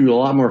gives you a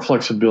lot more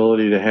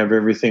flexibility to have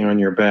everything on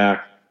your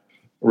back,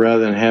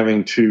 rather than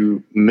having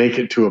to make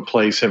it to a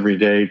place every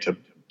day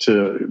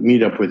to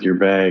meet up with your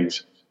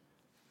bags.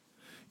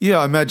 Yeah,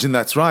 I imagine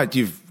that's right.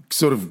 You're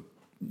sort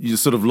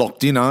of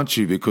locked in, aren't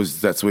you?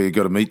 Because that's where you've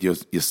got to meet your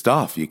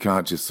stuff. You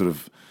can't just sort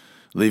of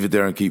leave it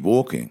there and keep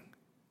walking.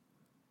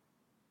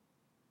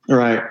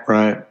 Right.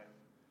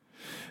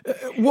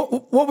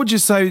 What would you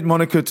say,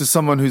 Monica, to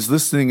someone who's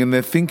listening and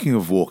they're thinking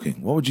of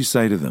walking? What would you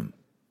say to them?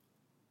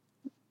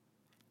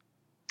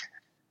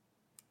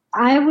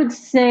 I would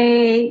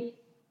say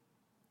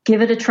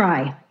give it a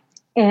try.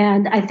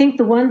 And I think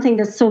the one thing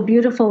that's so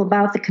beautiful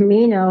about the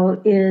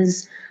Camino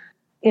is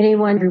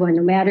everyone,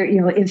 no matter,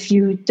 if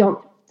you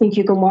don't think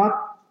you can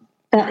walk,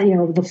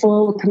 the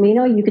full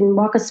Camino, you can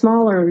walk a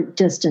smaller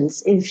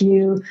distance. If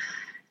you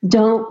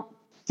don't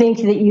think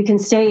that you can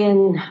stay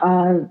in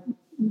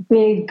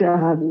big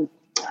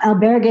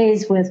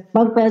albergues with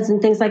bunk beds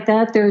and things like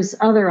that, there's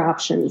other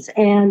options.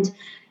 And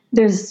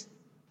there's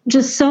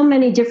just so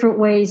many different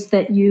ways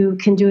that you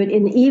can do it.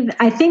 And even,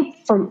 I think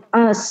for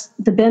us,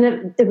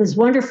 it was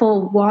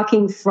wonderful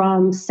walking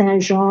from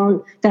Saint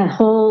Jean, that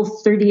whole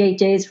 38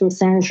 days from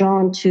Saint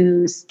Jean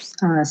to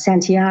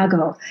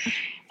Santiago.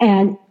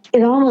 And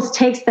it almost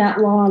takes that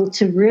long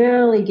to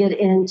really get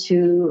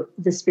into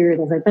the spirit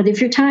of it. But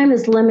if your time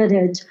is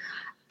limited,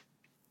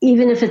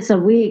 even if it's a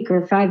week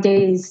or 5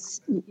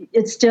 days,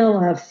 it's still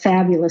a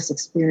fabulous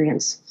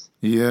experience.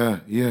 Yeah.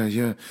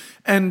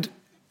 And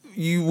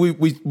we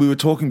were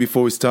talking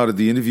before we started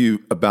the interview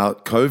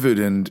about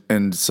COVID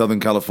and Southern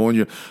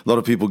California, a lot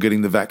of people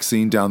getting the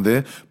vaccine down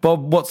there.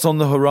 Bob, what's on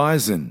the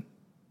horizon?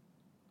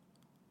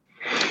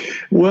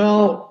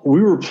 Well,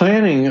 we were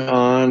planning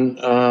on,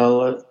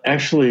 last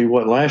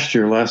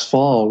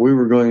fall, we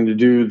were going to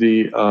do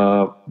the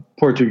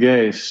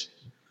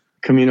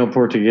Camino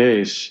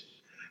Portugues,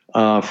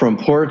 from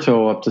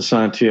Porto up to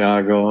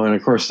Santiago. And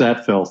of course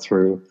that fell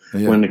through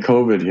when the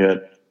COVID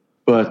hit.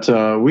 But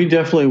we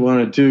definitely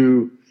want to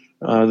do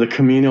the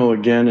Camino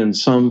again in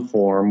some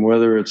form,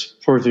 whether it's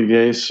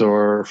Portuguese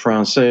or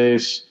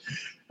Francés.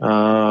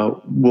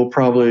 We'll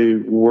probably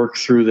work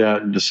through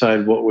that and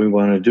decide what we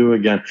want to do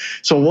again.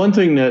 So one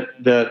thing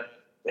that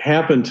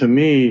happened to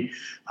me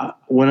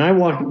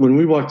when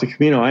we walked the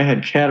Camino, I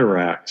had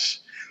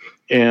cataracts,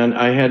 and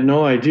I had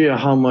no idea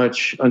how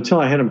much until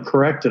I had them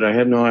corrected. I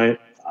had no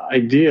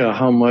idea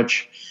how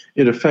much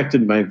it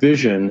affected my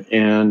vision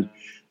and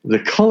the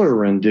color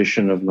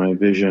rendition of my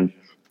vision.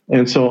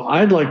 And so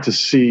I'd like to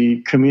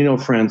see Camino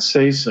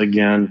Francés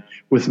again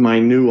with my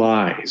new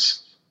eyes,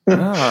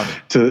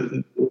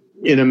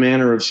 in a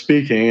manner of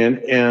speaking,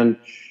 and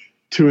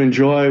to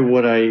enjoy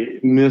what I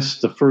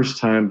missed the first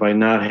time by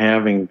not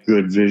having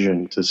good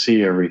vision to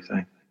see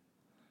everything.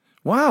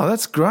 Wow,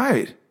 that's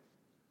great.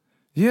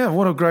 Yeah,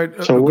 what a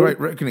great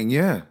reckoning,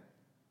 yeah.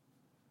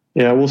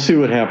 Yeah, we'll see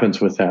what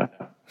happens with that.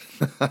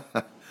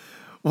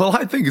 Well,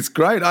 I think it's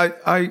great.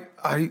 I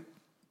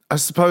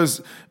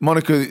suppose,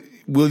 Monica,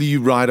 will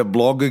you write a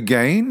blog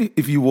again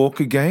if you walk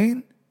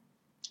again?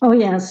 Oh,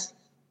 yes.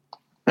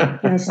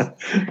 Yes.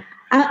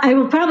 I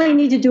will probably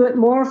need to do it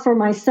more for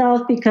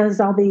myself because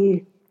I'll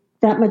be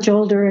that much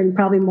older and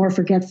probably more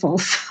forgetful.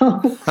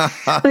 So,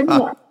 but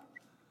no,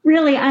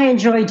 really, I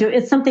enjoy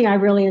it's something I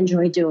really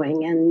enjoy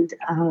doing. And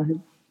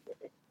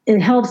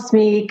it helps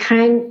me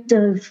kind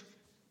of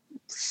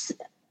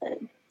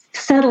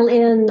settle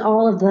in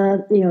all of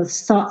the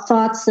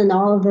thoughts and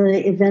all of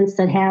the events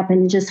that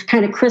happen, just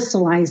kind of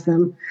crystallize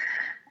them,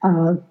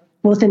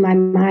 both in my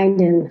mind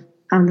and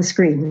on the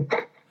screen.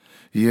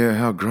 Yeah,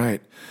 how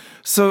great.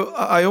 So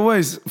I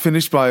always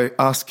finish by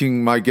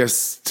asking my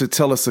guests to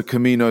tell us a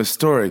Camino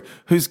story.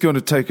 Who's going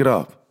to take it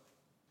up?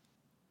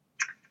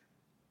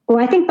 Well,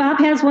 I think Bob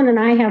has one and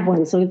I have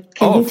one. So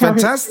can you tell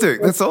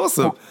fantastic. That's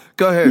awesome.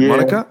 Go ahead,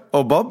 Monica.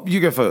 Oh, Bob, you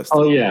go first.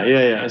 Oh,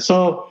 yeah.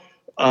 So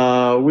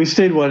we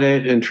stayed one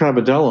night in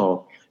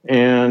Trabadello.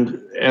 And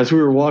as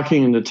we were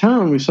walking into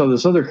town, we saw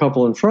this other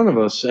couple in front of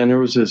us. And there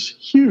was this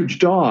huge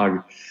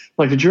dog,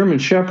 like a German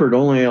Shepherd,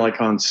 only like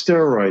on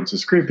steroids,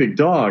 this great big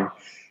dog.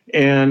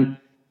 And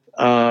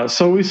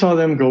so we saw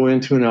them go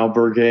into an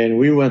albergue, and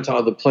we went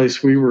to the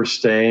place we were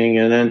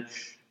staying.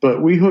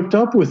 But we hooked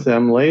up with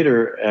them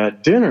later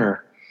at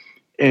dinner.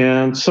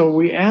 And so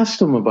we asked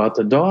them about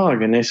the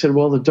dog, and they said,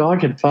 well, the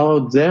dog had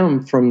followed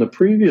them from the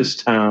previous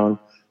town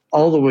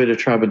all the way to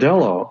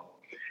Trabadello.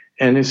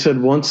 And they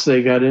said once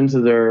they got into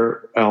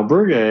their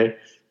albergue,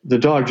 the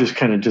dog just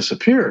kind of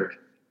disappeared.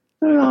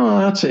 Oh,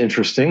 that's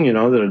interesting,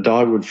 that a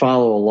dog would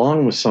follow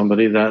along with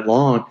somebody that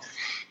long.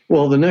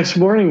 Well, the next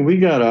morning we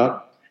got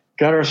up,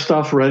 got our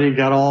stuff ready,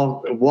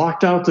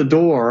 walked out the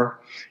door,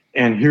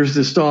 and here's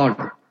this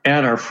dog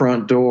at our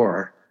front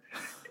door.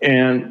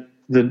 And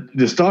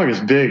this dog is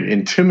big,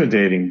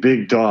 intimidating,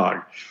 big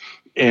dog.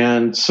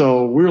 And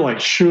so we're like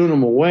shooing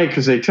them away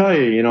because they tell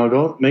you,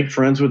 don't make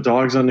friends with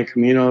dogs on the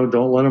Camino.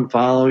 Don't let them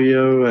follow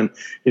you. And,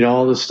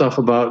 all this stuff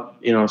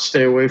about,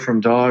 stay away from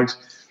dogs.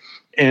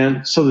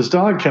 And so this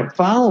dog kept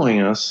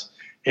following us,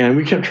 and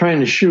we kept trying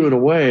to shoo it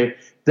away.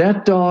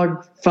 That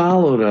dog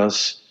followed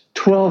us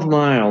 12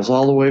 miles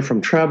all the way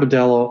from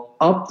Trabadello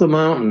up the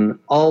mountain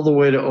all the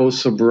way to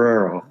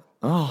Osabrero.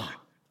 Oh.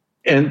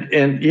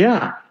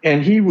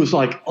 And he was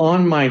like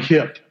on my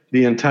hip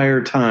the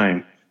entire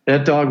time.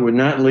 That dog would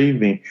not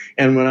leave me.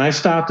 And when I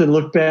stopped and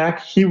looked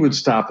back, he would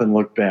stop and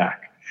look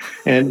back.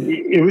 And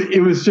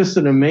it was just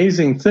an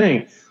amazing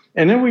thing.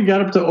 And then we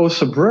got up to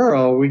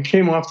Osabrero. We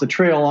came off the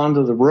trail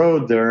onto the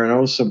road there in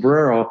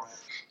Osabrero.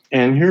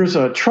 And here's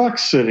a truck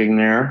sitting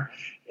there.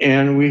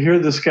 And we hear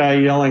this guy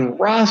yelling,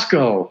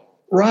 Roscoe,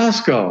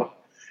 Roscoe.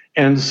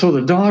 And so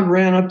the dog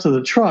ran up to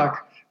the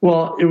truck.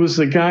 Well, it was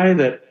the guy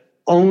that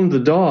owned the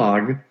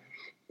dog.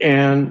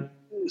 And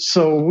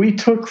so we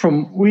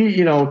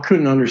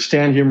couldn't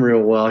understand him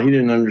real well. He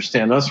didn't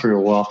understand us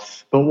real well.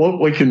 But what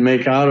we could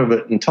make out of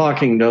it and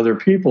talking to other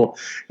people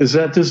is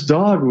that this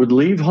dog would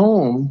leave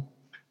home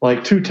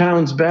like 2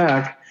 towns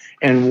back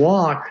and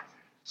walk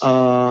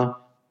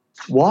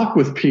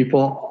with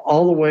people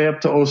all the way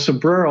up to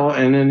Osabrero.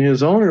 And then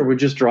his owner would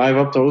just drive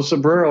up to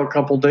Osabrero a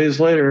couple days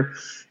later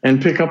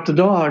and pick up the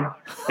dog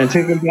and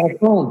take him back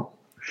home.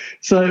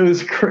 So it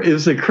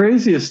was the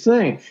craziest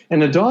thing,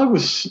 and the dog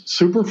was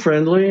super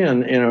friendly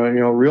and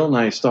real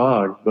nice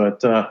dog.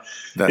 But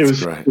it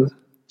was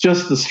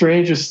just the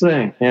strangest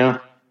thing. Yeah,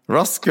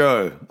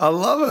 Roscoe, I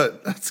love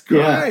it. That's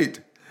great.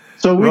 Yeah.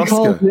 So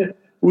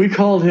we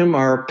called him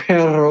our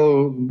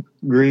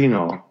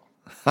Peregrino.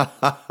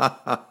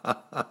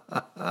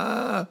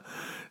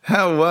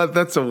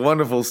 That's a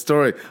wonderful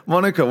story,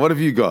 Monica. What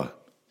have you got?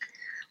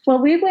 Well,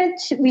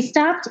 we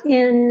stopped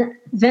in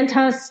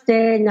Ventas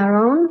de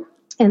Naron.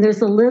 And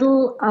there's a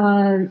little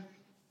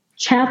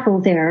chapel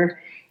there,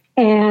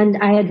 and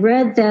I had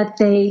read that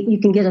you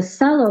can get a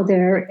cello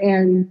there,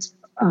 and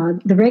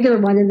the regular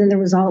one, and then there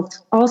was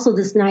also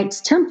this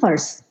Knights Templar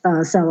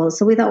cello.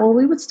 So we thought, well,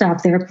 we would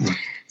stop there.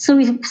 So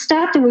we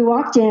stopped and we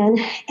walked in,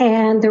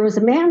 and there was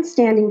a man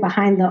standing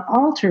behind the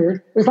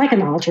altar. It was like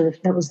an altar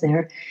that was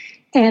there,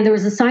 and there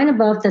was a sign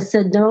above that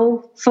said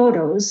no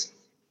photos.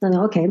 And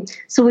okay,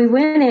 so we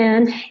went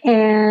in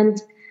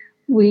and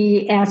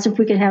we asked if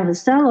we could have a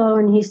cello,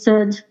 and he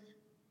said,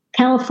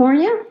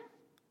 California?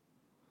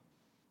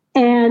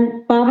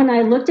 And Bob and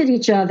I looked at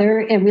each other,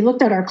 and we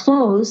looked at our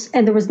clothes,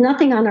 and there was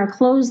nothing on our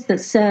clothes that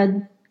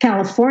said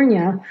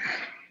California.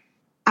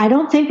 I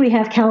don't think we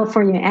have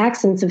California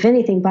accents. If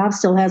anything, Bob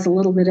still has a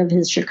little bit of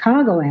his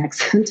Chicago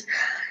accent.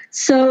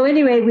 So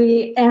anyway,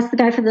 we asked the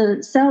guy for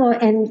the cello,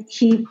 and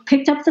he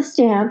picked up the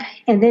stamp,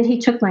 and then he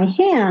took my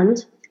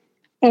hand,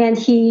 and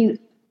he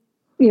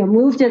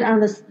moved it on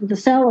the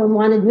cello and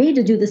wanted me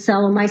to do the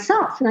cello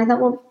myself. And I thought,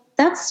 well,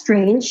 that's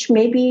strange.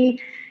 Maybe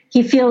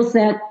he feels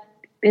that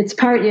as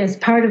part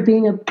of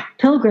being a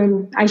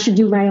pilgrim, I should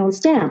do my own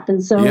stamp.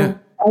 And so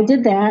I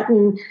did that.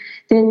 And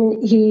then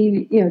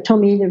he,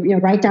 told me to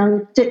write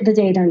down the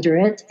date under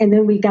it. And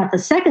then we got the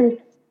second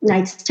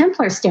Knights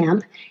Templar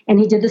stamp, and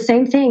he did the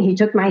same thing. He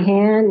took my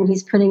hand and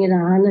he's putting it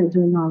on and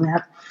doing all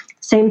that.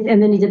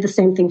 And then he did the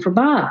same thing for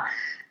Bob.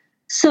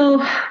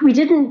 So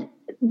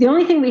the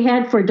only thing we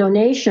had for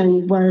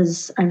donation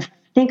was, I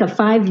think, a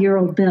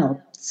 €5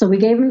 bill. So we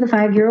gave him the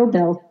 €5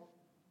 bill.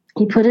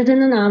 He put it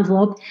in an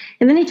envelope,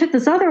 and then he took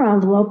this other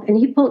envelope and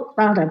he pulled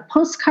out a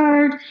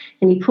postcard,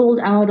 and he pulled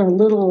out a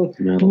little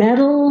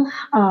metal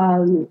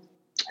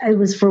it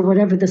was for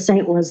whatever the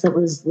saint was that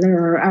was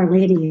there, or Our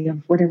Lady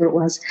of whatever it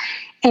was,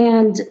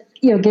 and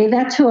gave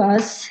that to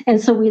us.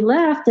 And so we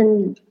left,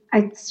 and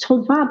I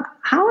told Bob,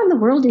 how in the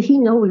world did he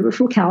know we were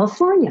from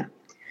California?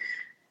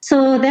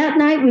 So that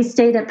night we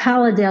stayed at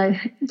Pala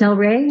del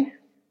Rey,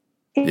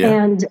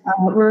 and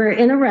we're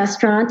in a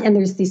restaurant, and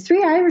there's these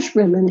 3 Irish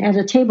women at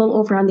a table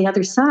over on the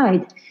other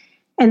side,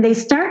 and they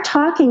start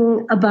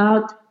talking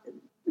about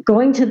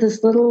going to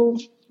this little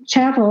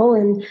chapel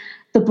and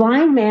the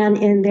blind man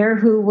in there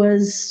who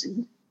was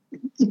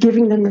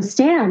giving them the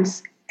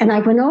stamps. And I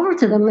went over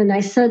to them and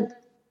I said,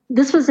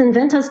 this was in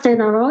Ventas de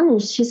Naron?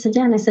 And she said,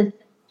 yeah. And I said,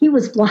 he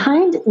was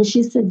blind? And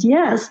she said,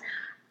 yes.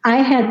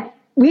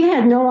 We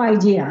had no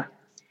idea,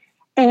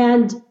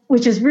 and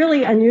which is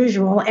really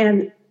unusual.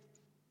 And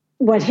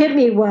what hit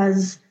me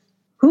was,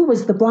 who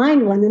was the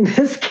blind one in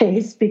this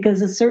case?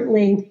 Because it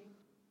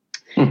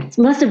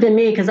must have been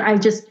me, because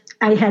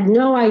I had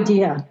no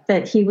idea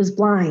that he was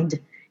blind.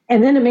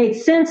 And then it made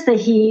sense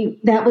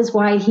that was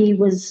why he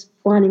was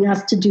wanting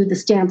us to do the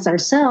stamps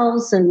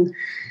ourselves and,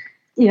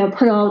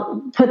 put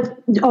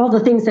all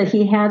the things that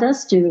he had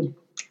us do.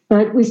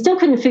 But we still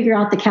couldn't figure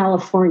out the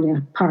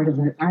California part of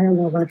it. I don't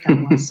know what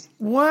that was.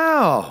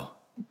 Wow.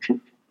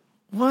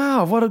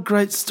 Wow, what a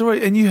great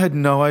story. And you had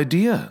no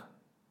idea.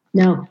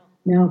 No.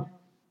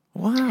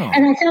 Wow.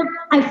 And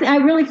I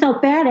really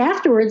felt bad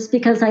afterwards,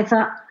 because I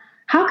thought,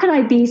 how could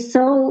I be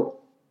so,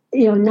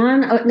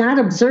 not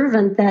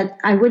observant that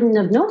I wouldn't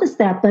have noticed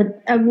that?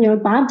 But,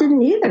 Bob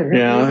didn't either.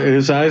 Yeah,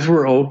 his eyes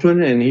were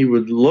open, and he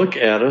would look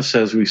at us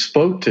as we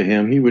spoke to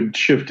him. He would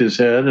shift his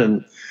head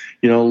and,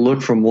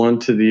 look from one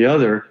to the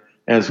other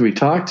as we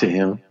talked to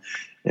him.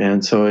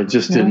 And so it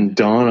just didn't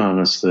dawn on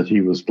us that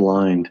he was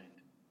blind.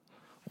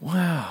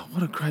 Wow,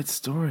 what a great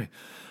story.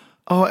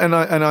 Oh, and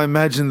I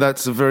imagine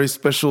that's a very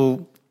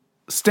special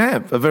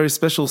stamp, a very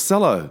special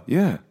cello.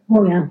 Yeah.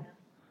 Oh, yeah.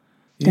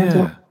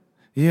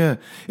 Yeah.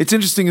 It's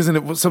interesting, isn't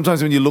it?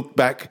 Sometimes when you look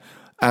back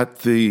at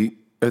the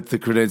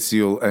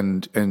credential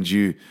and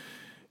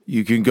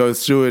you can go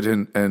through it,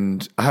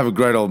 and I have a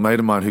great old mate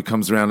of mine who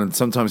comes around, and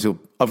sometimes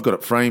I've got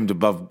it framed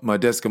above my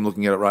desk. I'm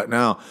looking at it right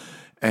now,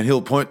 and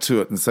he'll point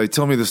to it and say,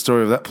 "Tell me the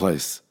story of that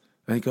place."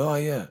 And you go, "Oh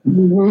yeah,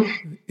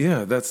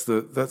 yeah, that's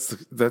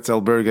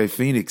Albergue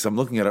Phoenix. I'm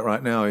looking at it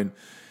right now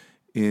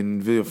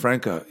in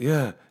Villafranca."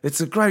 Yeah, it's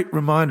a great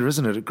reminder,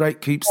 isn't it? A great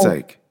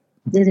keepsake.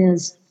 It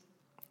is.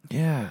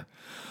 Yeah.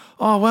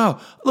 Oh wow!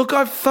 Look,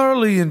 I've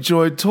thoroughly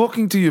enjoyed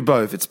talking to you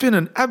both. It's been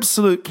an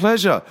absolute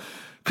pleasure.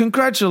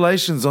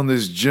 Congratulations on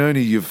this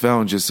journey you've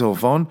found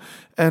yourself on,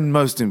 and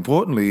most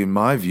importantly, in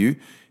my view,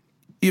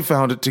 you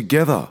found it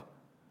together,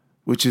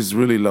 which is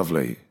really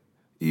lovely.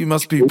 You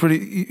must be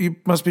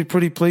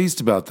pretty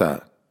pleased about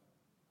that.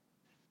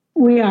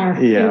 We are.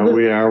 Yeah,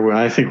 we are.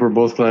 I think we're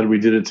both glad we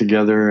did it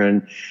together,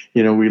 and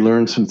we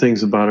learned some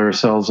things about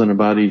ourselves and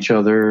about each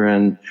other,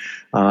 and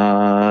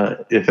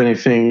if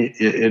anything,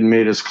 it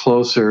made us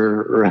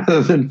closer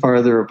rather than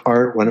farther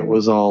apart when it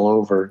was all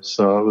over.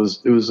 So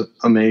it was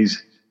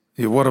amazing.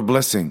 Yeah, what a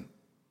blessing.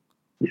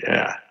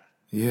 Yeah.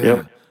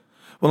 Yep.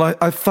 Well,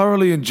 I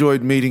thoroughly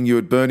enjoyed meeting you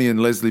at Bernie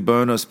and Leslie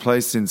Bono's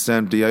place in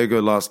San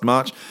Diego last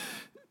March.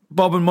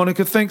 Bob and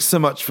Monica, thanks so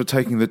much for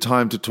taking the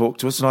time to talk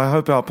to us, and I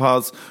hope our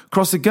paths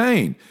cross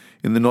again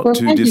in the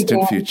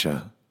not-too-distant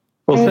future.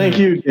 Well, thank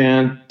you,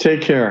 Dan.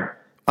 Take care.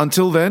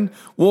 Until then,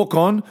 walk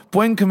on.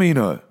 Buen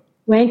camino.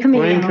 Buen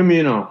camino. Buen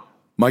camino.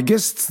 My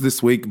guests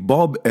this week,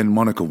 Bob and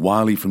Monica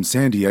Wiley from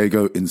San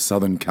Diego in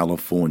Southern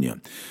California.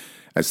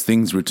 As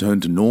things return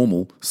to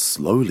normal,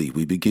 slowly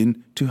we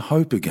begin to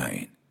hope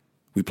again.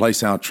 We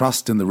place our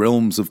trust in the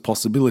realms of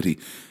possibility.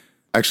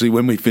 Actually,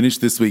 when we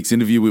finished this week's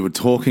interview, we were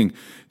talking,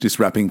 just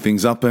wrapping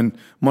things up, and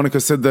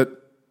Monica said that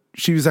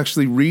she was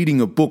actually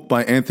reading a book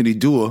by Anthony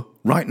Doerr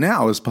right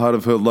now as part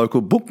of her local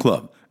book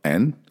club.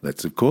 And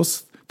that's, of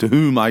course, to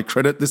whom I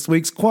credit this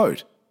week's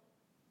quote.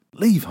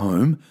 Leave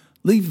home,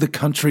 leave the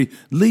country,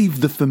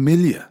 leave the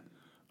familiar.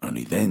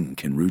 Only then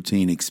can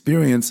routine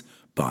experience,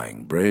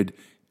 buying bread,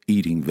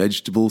 eating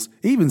vegetables,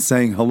 even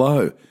saying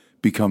hello,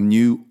 become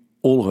new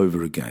all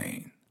over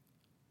again.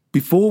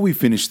 Before we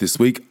finish this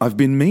week, I've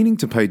been meaning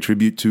to pay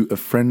tribute to a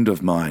friend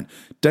of mine.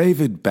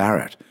 David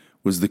Barrett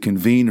was the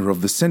convener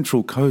of the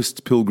Central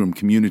Coast Pilgrim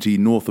community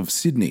north of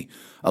Sydney.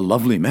 A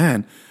lovely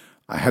man.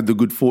 I had the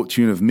good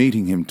fortune of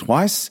meeting him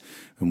twice,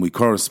 and we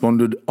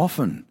corresponded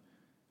often.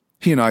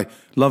 He and I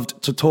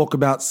loved to talk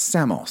about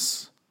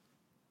Samos.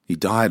 He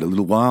died a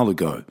little while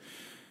ago.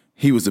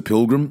 He was a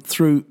pilgrim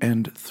through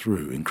and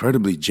through,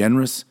 incredibly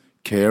generous,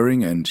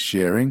 caring and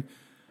sharing.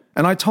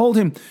 And I told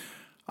him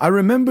I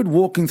remembered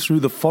walking through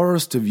the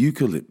forest of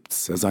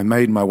eucalypts as I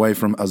made my way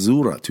from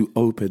Azura to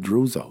O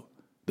Pedroso.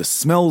 The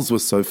smells were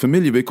so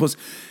familiar because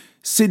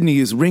Sydney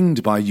is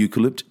ringed by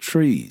eucalypt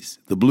trees.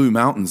 The Blue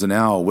Mountains, an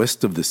hour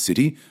west of the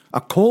city,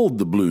 are called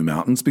the Blue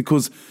Mountains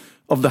because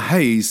of the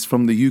haze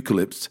from the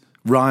eucalypts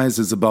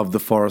rises above the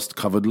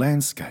forest-covered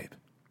landscape.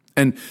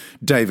 And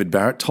David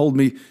Barrett told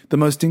me the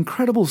most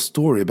incredible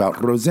story about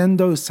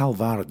Rosendo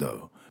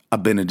Salvardo, a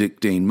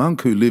Benedictine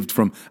monk who lived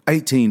from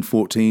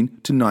 1814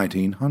 to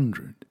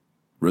 1900.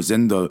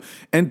 Rosendo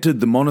entered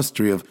the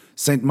monastery of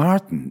St.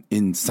 Martin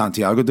in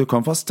Santiago de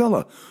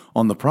Compostela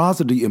on the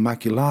Praça de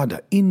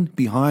Immaculada in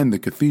behind the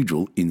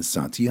cathedral in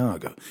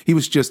Santiago. He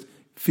was just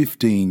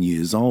 15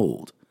 years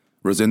old.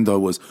 Rosendo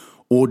was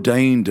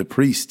ordained a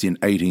priest in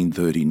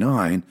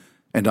 1839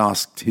 and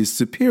asked his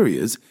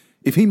superiors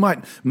if he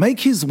might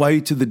make his way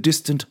to the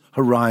distant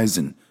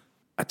horizon,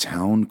 a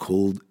town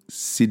called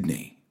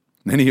Sydney.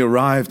 Then he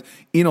arrived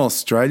in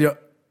Australia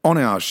on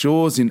our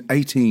shores in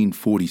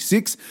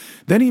 1846.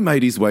 Then he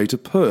made his way to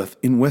Perth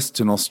in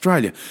Western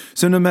Australia.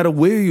 So no matter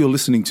where you're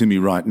listening to me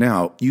right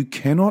now, you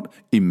cannot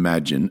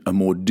imagine a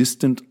more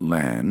distant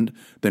land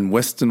than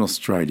Western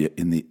Australia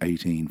in the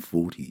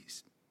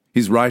 1840s.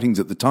 His writings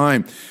at the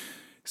time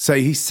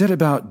say he set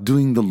about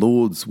doing the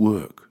Lord's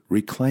work,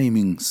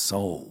 reclaiming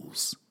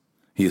souls.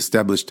 He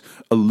established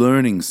a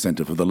learning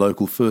centre for the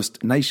local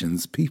First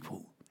Nations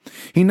people.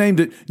 He named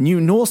it New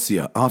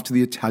Norcia after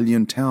the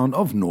Italian town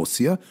of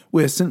Norcia,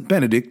 where St.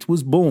 Benedict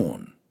was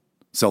born.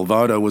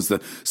 Salvado was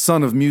the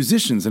son of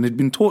musicians and had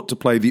been taught to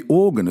play the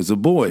organ as a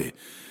boy.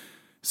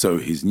 So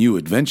his new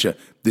adventure,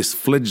 this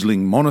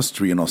fledgling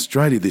monastery in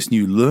Australia, this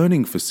new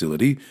learning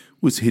facility,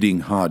 was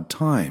hitting hard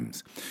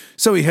times.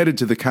 So he headed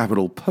to the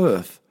capital,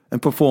 Perth,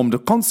 and performed a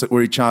concert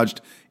where he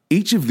charged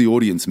each of the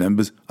audience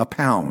members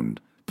 £1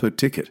 per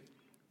ticket.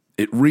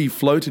 It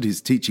refloated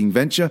his teaching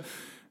venture,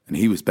 and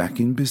he was back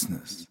in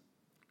business.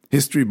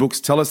 History books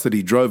tell us that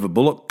he drove a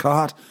bullock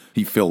cart,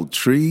 he felled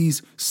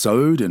trees,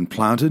 sowed and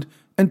planted,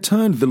 and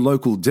turned the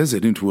local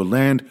desert into a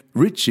land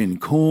rich in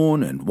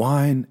corn and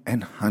wine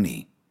and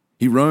honey.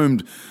 He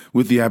roamed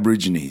with the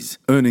Aborigines,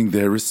 earning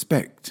their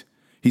respect.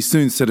 He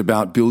soon set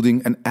about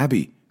building an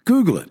abbey.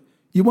 Google it.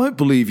 You won't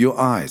believe your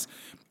eyes.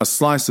 A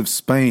slice of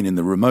Spain in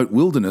the remote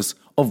wilderness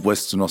of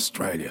Western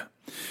Australia.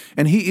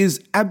 And he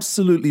is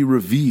absolutely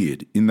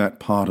revered in that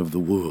part of the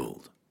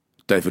world.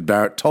 David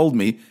Barrett told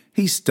me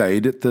he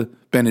stayed at the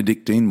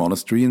Benedictine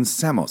monastery in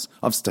Samos.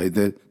 I've stayed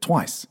there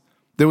twice.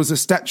 There was a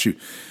statue,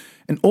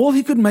 and all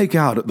he could make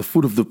out at the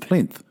foot of the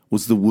plinth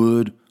was the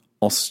word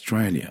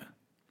Australia.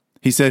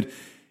 He said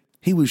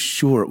he was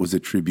sure it was a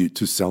tribute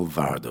to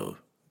Salvado.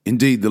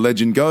 Indeed, the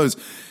legend goes,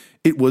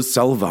 it was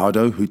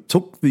Salvado who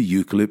took the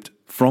eucalypt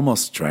from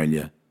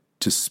Australia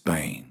to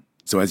Spain.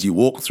 So as you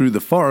walk through the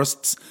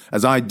forests,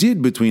 as I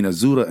did between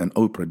Azura and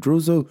O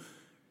Pedroso,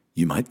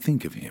 you might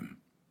think of him.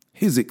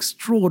 His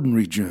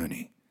extraordinary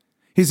journey,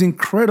 his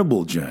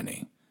incredible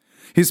journey,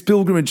 his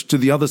pilgrimage to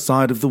the other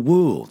side of the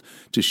world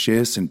to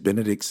share St.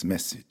 Benedict's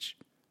message,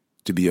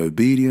 to be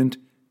obedient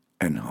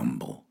and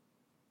humble.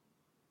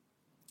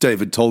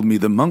 David told me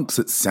the monks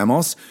at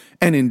Samos,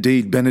 and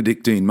indeed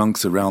Benedictine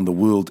monks around the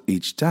world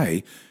each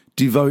day,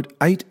 devote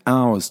 8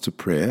 hours to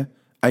prayer,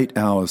 8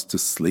 hours to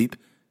sleep,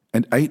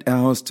 and 8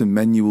 hours to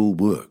manual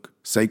work,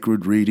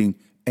 sacred reading,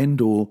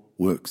 and/or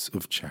works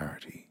of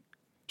charity.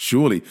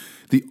 Surely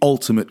the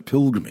ultimate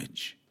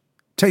pilgrimage.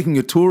 Taking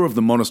a tour of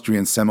the monastery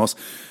in Samos,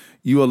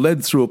 you are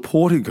led through a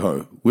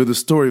portico where the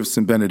story of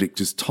St. Benedict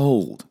is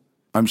told.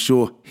 I'm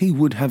sure he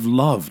would have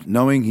loved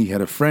knowing he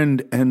had a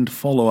friend and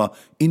follower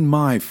in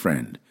my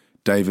friend,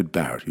 David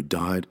Barrett, who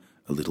died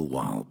a little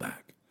while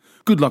back.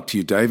 Good luck to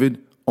you,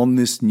 David, on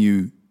this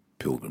new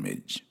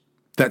pilgrimage.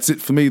 That's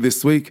it for me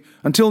this week.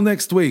 Until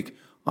next week,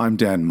 I'm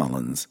Dan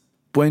Mullins.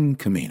 Buen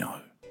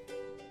Camino.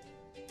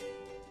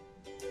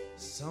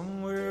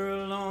 Somewhere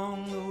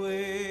along the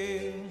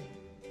way,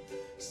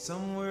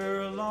 somewhere